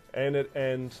inside and at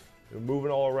end,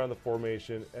 moving all around the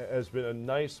formation. Has been a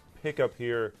nice pickup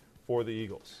here for the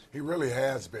Eagles. He really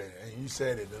has been. And you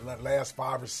said it, the last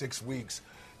 5 or 6 weeks,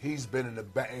 he's been in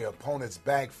the opponent's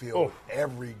backfield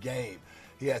every game.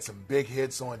 He had some big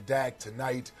hits on Dak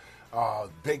tonight.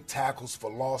 Big tackles for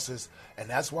losses, and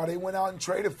that's why they went out and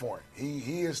traded for him.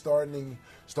 He is starting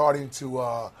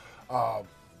to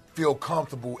feel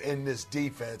comfortable in this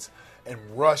defense and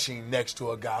rushing next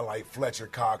to a guy like Fletcher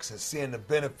Cox and seeing the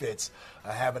benefits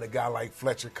of having a guy like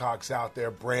Fletcher Cox out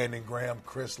there, Brandon Graham,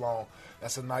 Chris Long.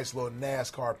 That's a nice little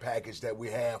NASCAR package that we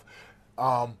have.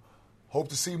 Hope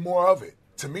to see more of it.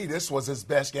 To me, this was his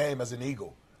best game as an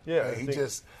Eagle. Yeah,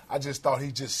 I just thought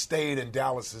he just stayed in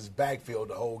Dallas's backfield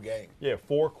the whole game. Yeah,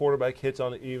 4 quarterback hits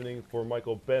on the evening for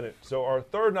Michael Bennett. So our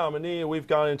third nominee, we've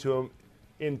gone into him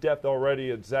in depth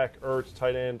already, at Zach Ertz,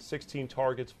 tight end, 16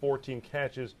 targets, 14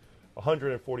 catches,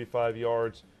 145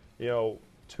 yards. 2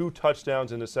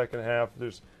 touchdowns in the second half.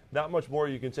 There's not much more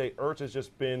you can say. Ertz has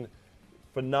just been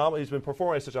phenomenal. He's been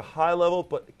performing at such a high level,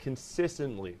 but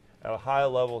consistently at a high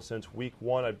level since week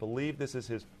 1. I believe this is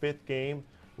his 5th game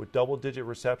with double-digit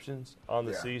receptions on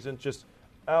the season. Just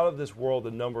out of this world,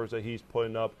 the numbers that he's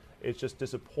putting up. It's just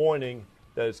disappointing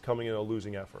that it's coming in a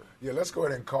losing effort. Yeah, let's go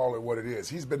ahead and call it what it is.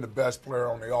 He's been the best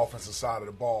player on the offensive side of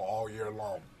the ball all year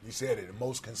long. You said it, the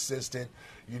most consistent.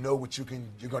 You know what you're going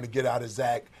to get out of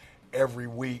Zach every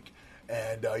week,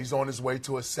 and he's on his way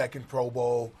to a 2nd Pro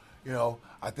Bowl.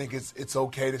 I think it's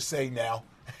okay to say now,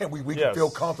 and we can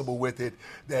feel comfortable with it,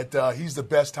 that he's the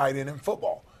best tight end in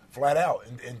football. Flat out,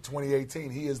 in 2018,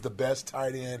 he is the best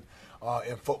tight end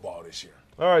in football this year.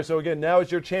 All right, so again, now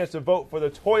is your chance to vote for the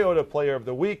Toyota Player of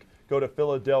the Week. Go to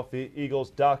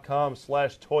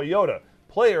PhiladelphiaEagles.com/Toyota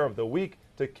Player of the Week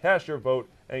to cast your vote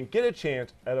and get a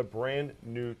chance at a brand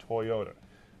new Toyota.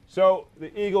 So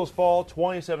the Eagles fall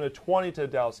 27-20 to the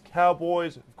Dallas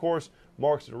Cowboys. Of course,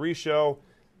 Marks and Show.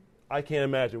 I can't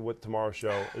imagine what tomorrow's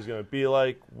show is going to be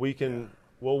like. We can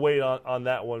we'll wait on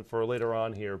that one for later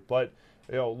on here. But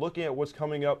looking at what's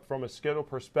coming up from a schedule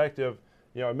perspective,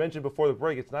 I mentioned before the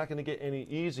break, it's not going to get any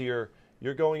easier.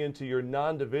 You're going into your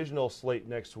non-divisional slate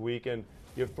next week, and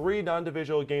you have 3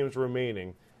 non-divisional games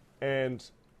remaining, and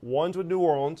one's with New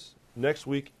Orleans next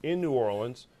week in New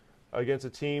Orleans against a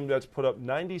team that's put up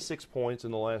 96 points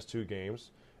in the last 2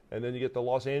 games. And then you get the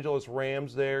Los Angeles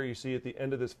Rams there. You see at the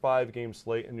end of this 5-game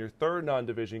slate. And your third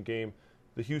non-division game,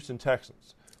 the Houston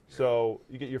Texans. So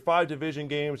you get your 5 division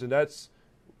games, and that's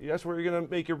where you're going to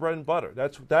make your bread and butter.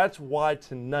 That's why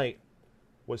tonight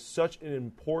was such an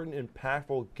important,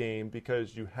 impactful game,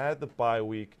 because you had the bye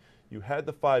week. You had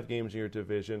the 5 games in your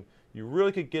division. You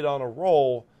really could get on a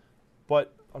roll,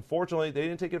 but unfortunately, they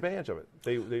didn't take advantage of it.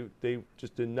 They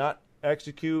just did not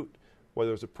execute.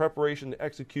 Whether it was a preparation,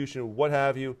 execution, what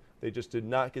have you, they just did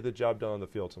not get the job done on the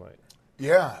field tonight.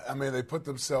 Yeah, I mean, they put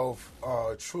themselves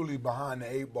truly behind the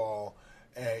 8 ball.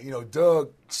 And,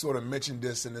 Doug sort of mentioned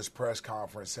this in this press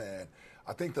conference, and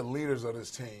I think the leaders of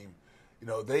this team,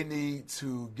 they need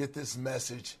to get this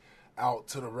message out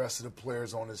to the rest of the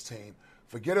players on this team.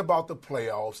 Forget about the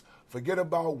playoffs. Forget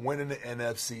about winning the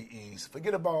NFC East.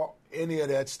 Forget about any of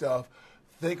that stuff.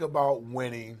 Think about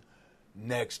winning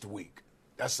next week.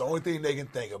 That's the only thing they can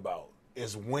think about,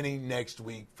 is winning next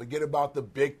week. Forget about the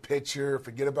big picture.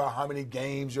 Forget about how many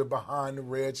games you're behind the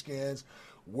Redskins.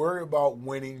 Worry about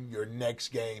winning your next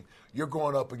game. You're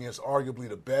going up against arguably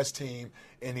the best team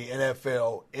in the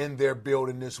NFL in their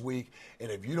building this week.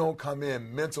 And if you don't come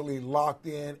in mentally locked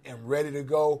in and ready to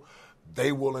go,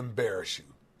 they will embarrass you.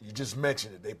 You just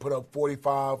mentioned it. They put up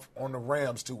 45 on the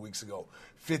Rams 2 weeks ago,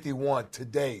 51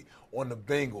 today on the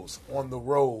Bengals on the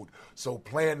road. So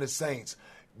playing the Saints,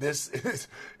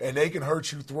 and they can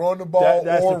hurt you throwing the ball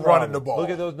or running the ball. Look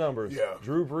at those numbers. Yeah.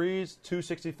 Drew Brees,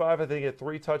 265, I think, at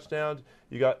 3 touchdowns.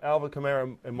 You got Alvin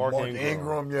Kamara and Mark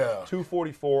Ingram.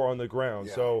 244 on the ground.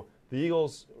 Yeah. So the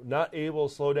Eagles not able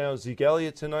to slow down Zeke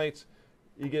Elliott tonight.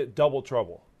 You get double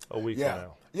trouble a week from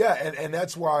now. Yeah, and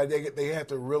that's why they have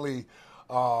to really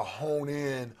hone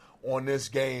in on this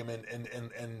game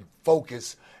and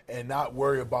focus and not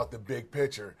worry about the big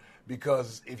picture.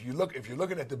 Because if you're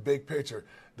looking at the big picture,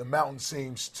 the mountain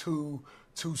seems too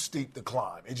steep to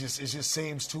climb. It just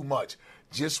seems too much.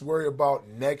 Just worry about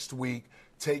next week,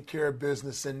 take care of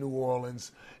business in New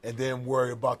Orleans, and then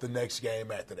worry about the next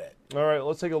game after that. All right,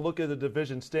 let's take a look at the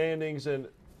division standings. And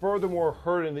furthermore,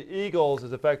 hurting the Eagles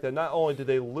is the fact that not only did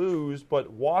they lose,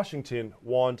 but Washington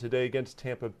won today against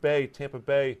Tampa Bay. Tampa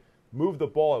Bay moved the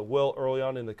ball at will early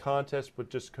on in the contest, but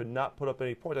just could not put up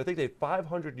any points. I think they had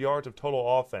 500 yards of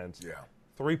total offense.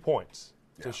 3 points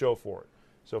to show for it.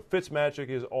 So Fitzmagic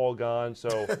is all gone.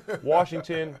 So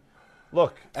Washington,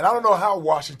 look. And I don't know how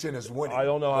Washington is winning. I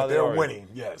don't know how they're winning.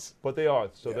 Yes, but they are.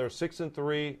 So they're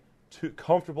 6-3,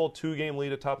 comfortable 2-game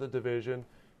lead atop the division.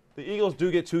 The Eagles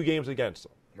do get 2 games against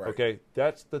them. Right. Okay,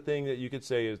 that's the thing that you could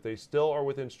say is they still are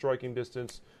within striking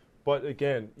distance. But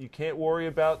again, you can't worry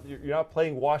about. You're not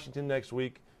playing Washington next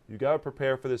week. You got to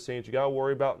prepare for the Saints. You got to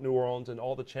worry about New Orleans and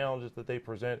all the challenges that they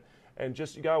present, and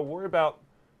just you got to worry about,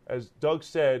 as Doug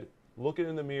said, looking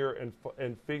in the mirror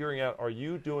and figuring out: are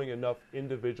you doing enough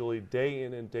individually, day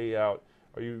in and day out?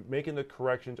 Are you making the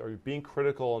corrections? Are you being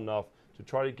critical enough to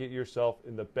try to get yourself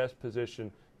in the best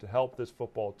position to help this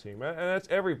football team? And that's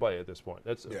everybody at this point.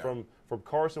 That's from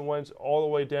Carson Wentz all the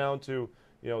way down to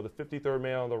the 53rd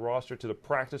man on the roster, to the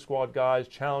practice squad guys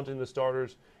challenging the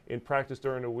starters in practice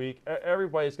during the week.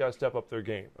 Everybody's got to step up their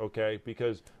game, okay?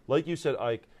 Because like you said,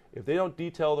 Ike, if they don't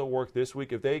detail their work this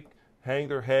week, if they hang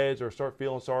their heads or start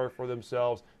feeling sorry for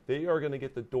themselves, they are going to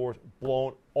get the doors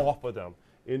blown off of them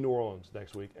in New Orleans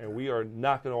next week, and we are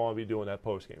not going to want to be doing that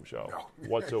post-game show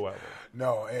whatsoever.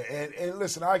 No, and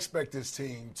listen, I expect this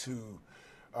team to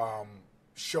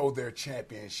show their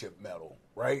championship medal,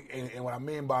 right? And what I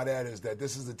mean by that is that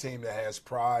this is a team that has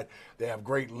pride. They have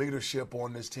great leadership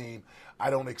on this team. I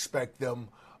don't expect them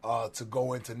to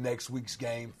go into next week's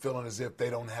game feeling as if they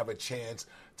don't have a chance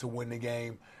to win the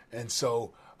game. And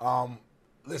so,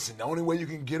 listen, the only way you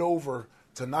can get over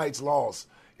tonight's loss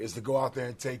is to go out there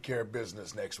and take care of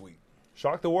business next week.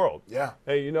 Shock the world. Yeah.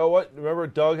 Hey, you know what? Remember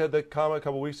Doug had the comment a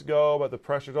couple weeks ago about the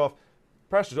pressure's off.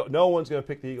 No one's going to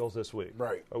pick the Eagles this week.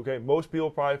 Right. Okay, most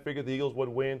people probably figured the Eagles would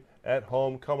win at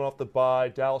home, coming off the bye,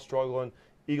 Dallas struggling.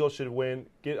 Eagles should win,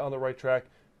 get on the right track.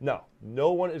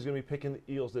 No one is going to be picking the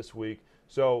Eagles this week.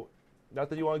 So, not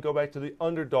that you want to go back to the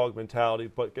underdog mentality,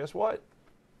 but guess what?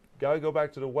 Got to go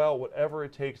back to the well, whatever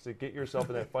it takes to get yourself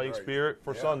in that fighting spirit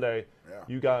for Sunday.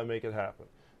 You got to make it happen.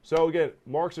 So, again,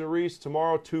 Marks and Reese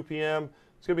tomorrow, 2 p.m.,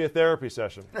 It's going to be a therapy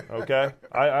session, okay?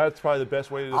 That's probably the best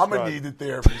way to describe I'm going to need the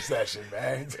therapy session,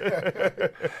 man.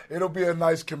 It'll be a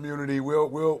nice community.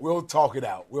 We'll talk it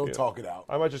out. We'll talk it out.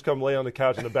 I might just come lay on the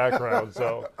couch in the background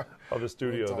of the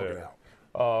studio there.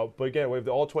 But again, we have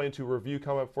the All-22 review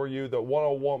coming up for you. The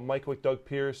 101 Mike Wick, Doug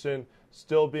Pearson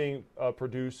still being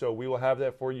produced, so we will have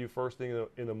that for you first thing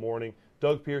in the morning.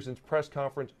 Doug Pearson's press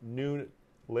conference, noon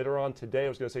later on today. I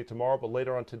was going to say tomorrow, but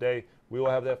later on today, we will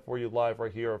have that for you live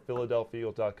right here on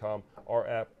PhiladelphiaEagles.com, our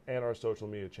app, and our social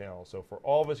media channels. So for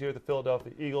all of us here at the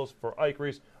Philadelphia Eagles, for Ike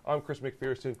Reese, I'm Chris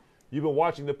McPherson. You've been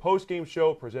watching the post-game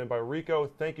show presented by Rico.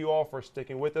 Thank you all for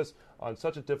sticking with us on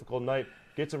such a difficult night.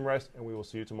 Get some rest, and we will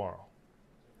see you tomorrow.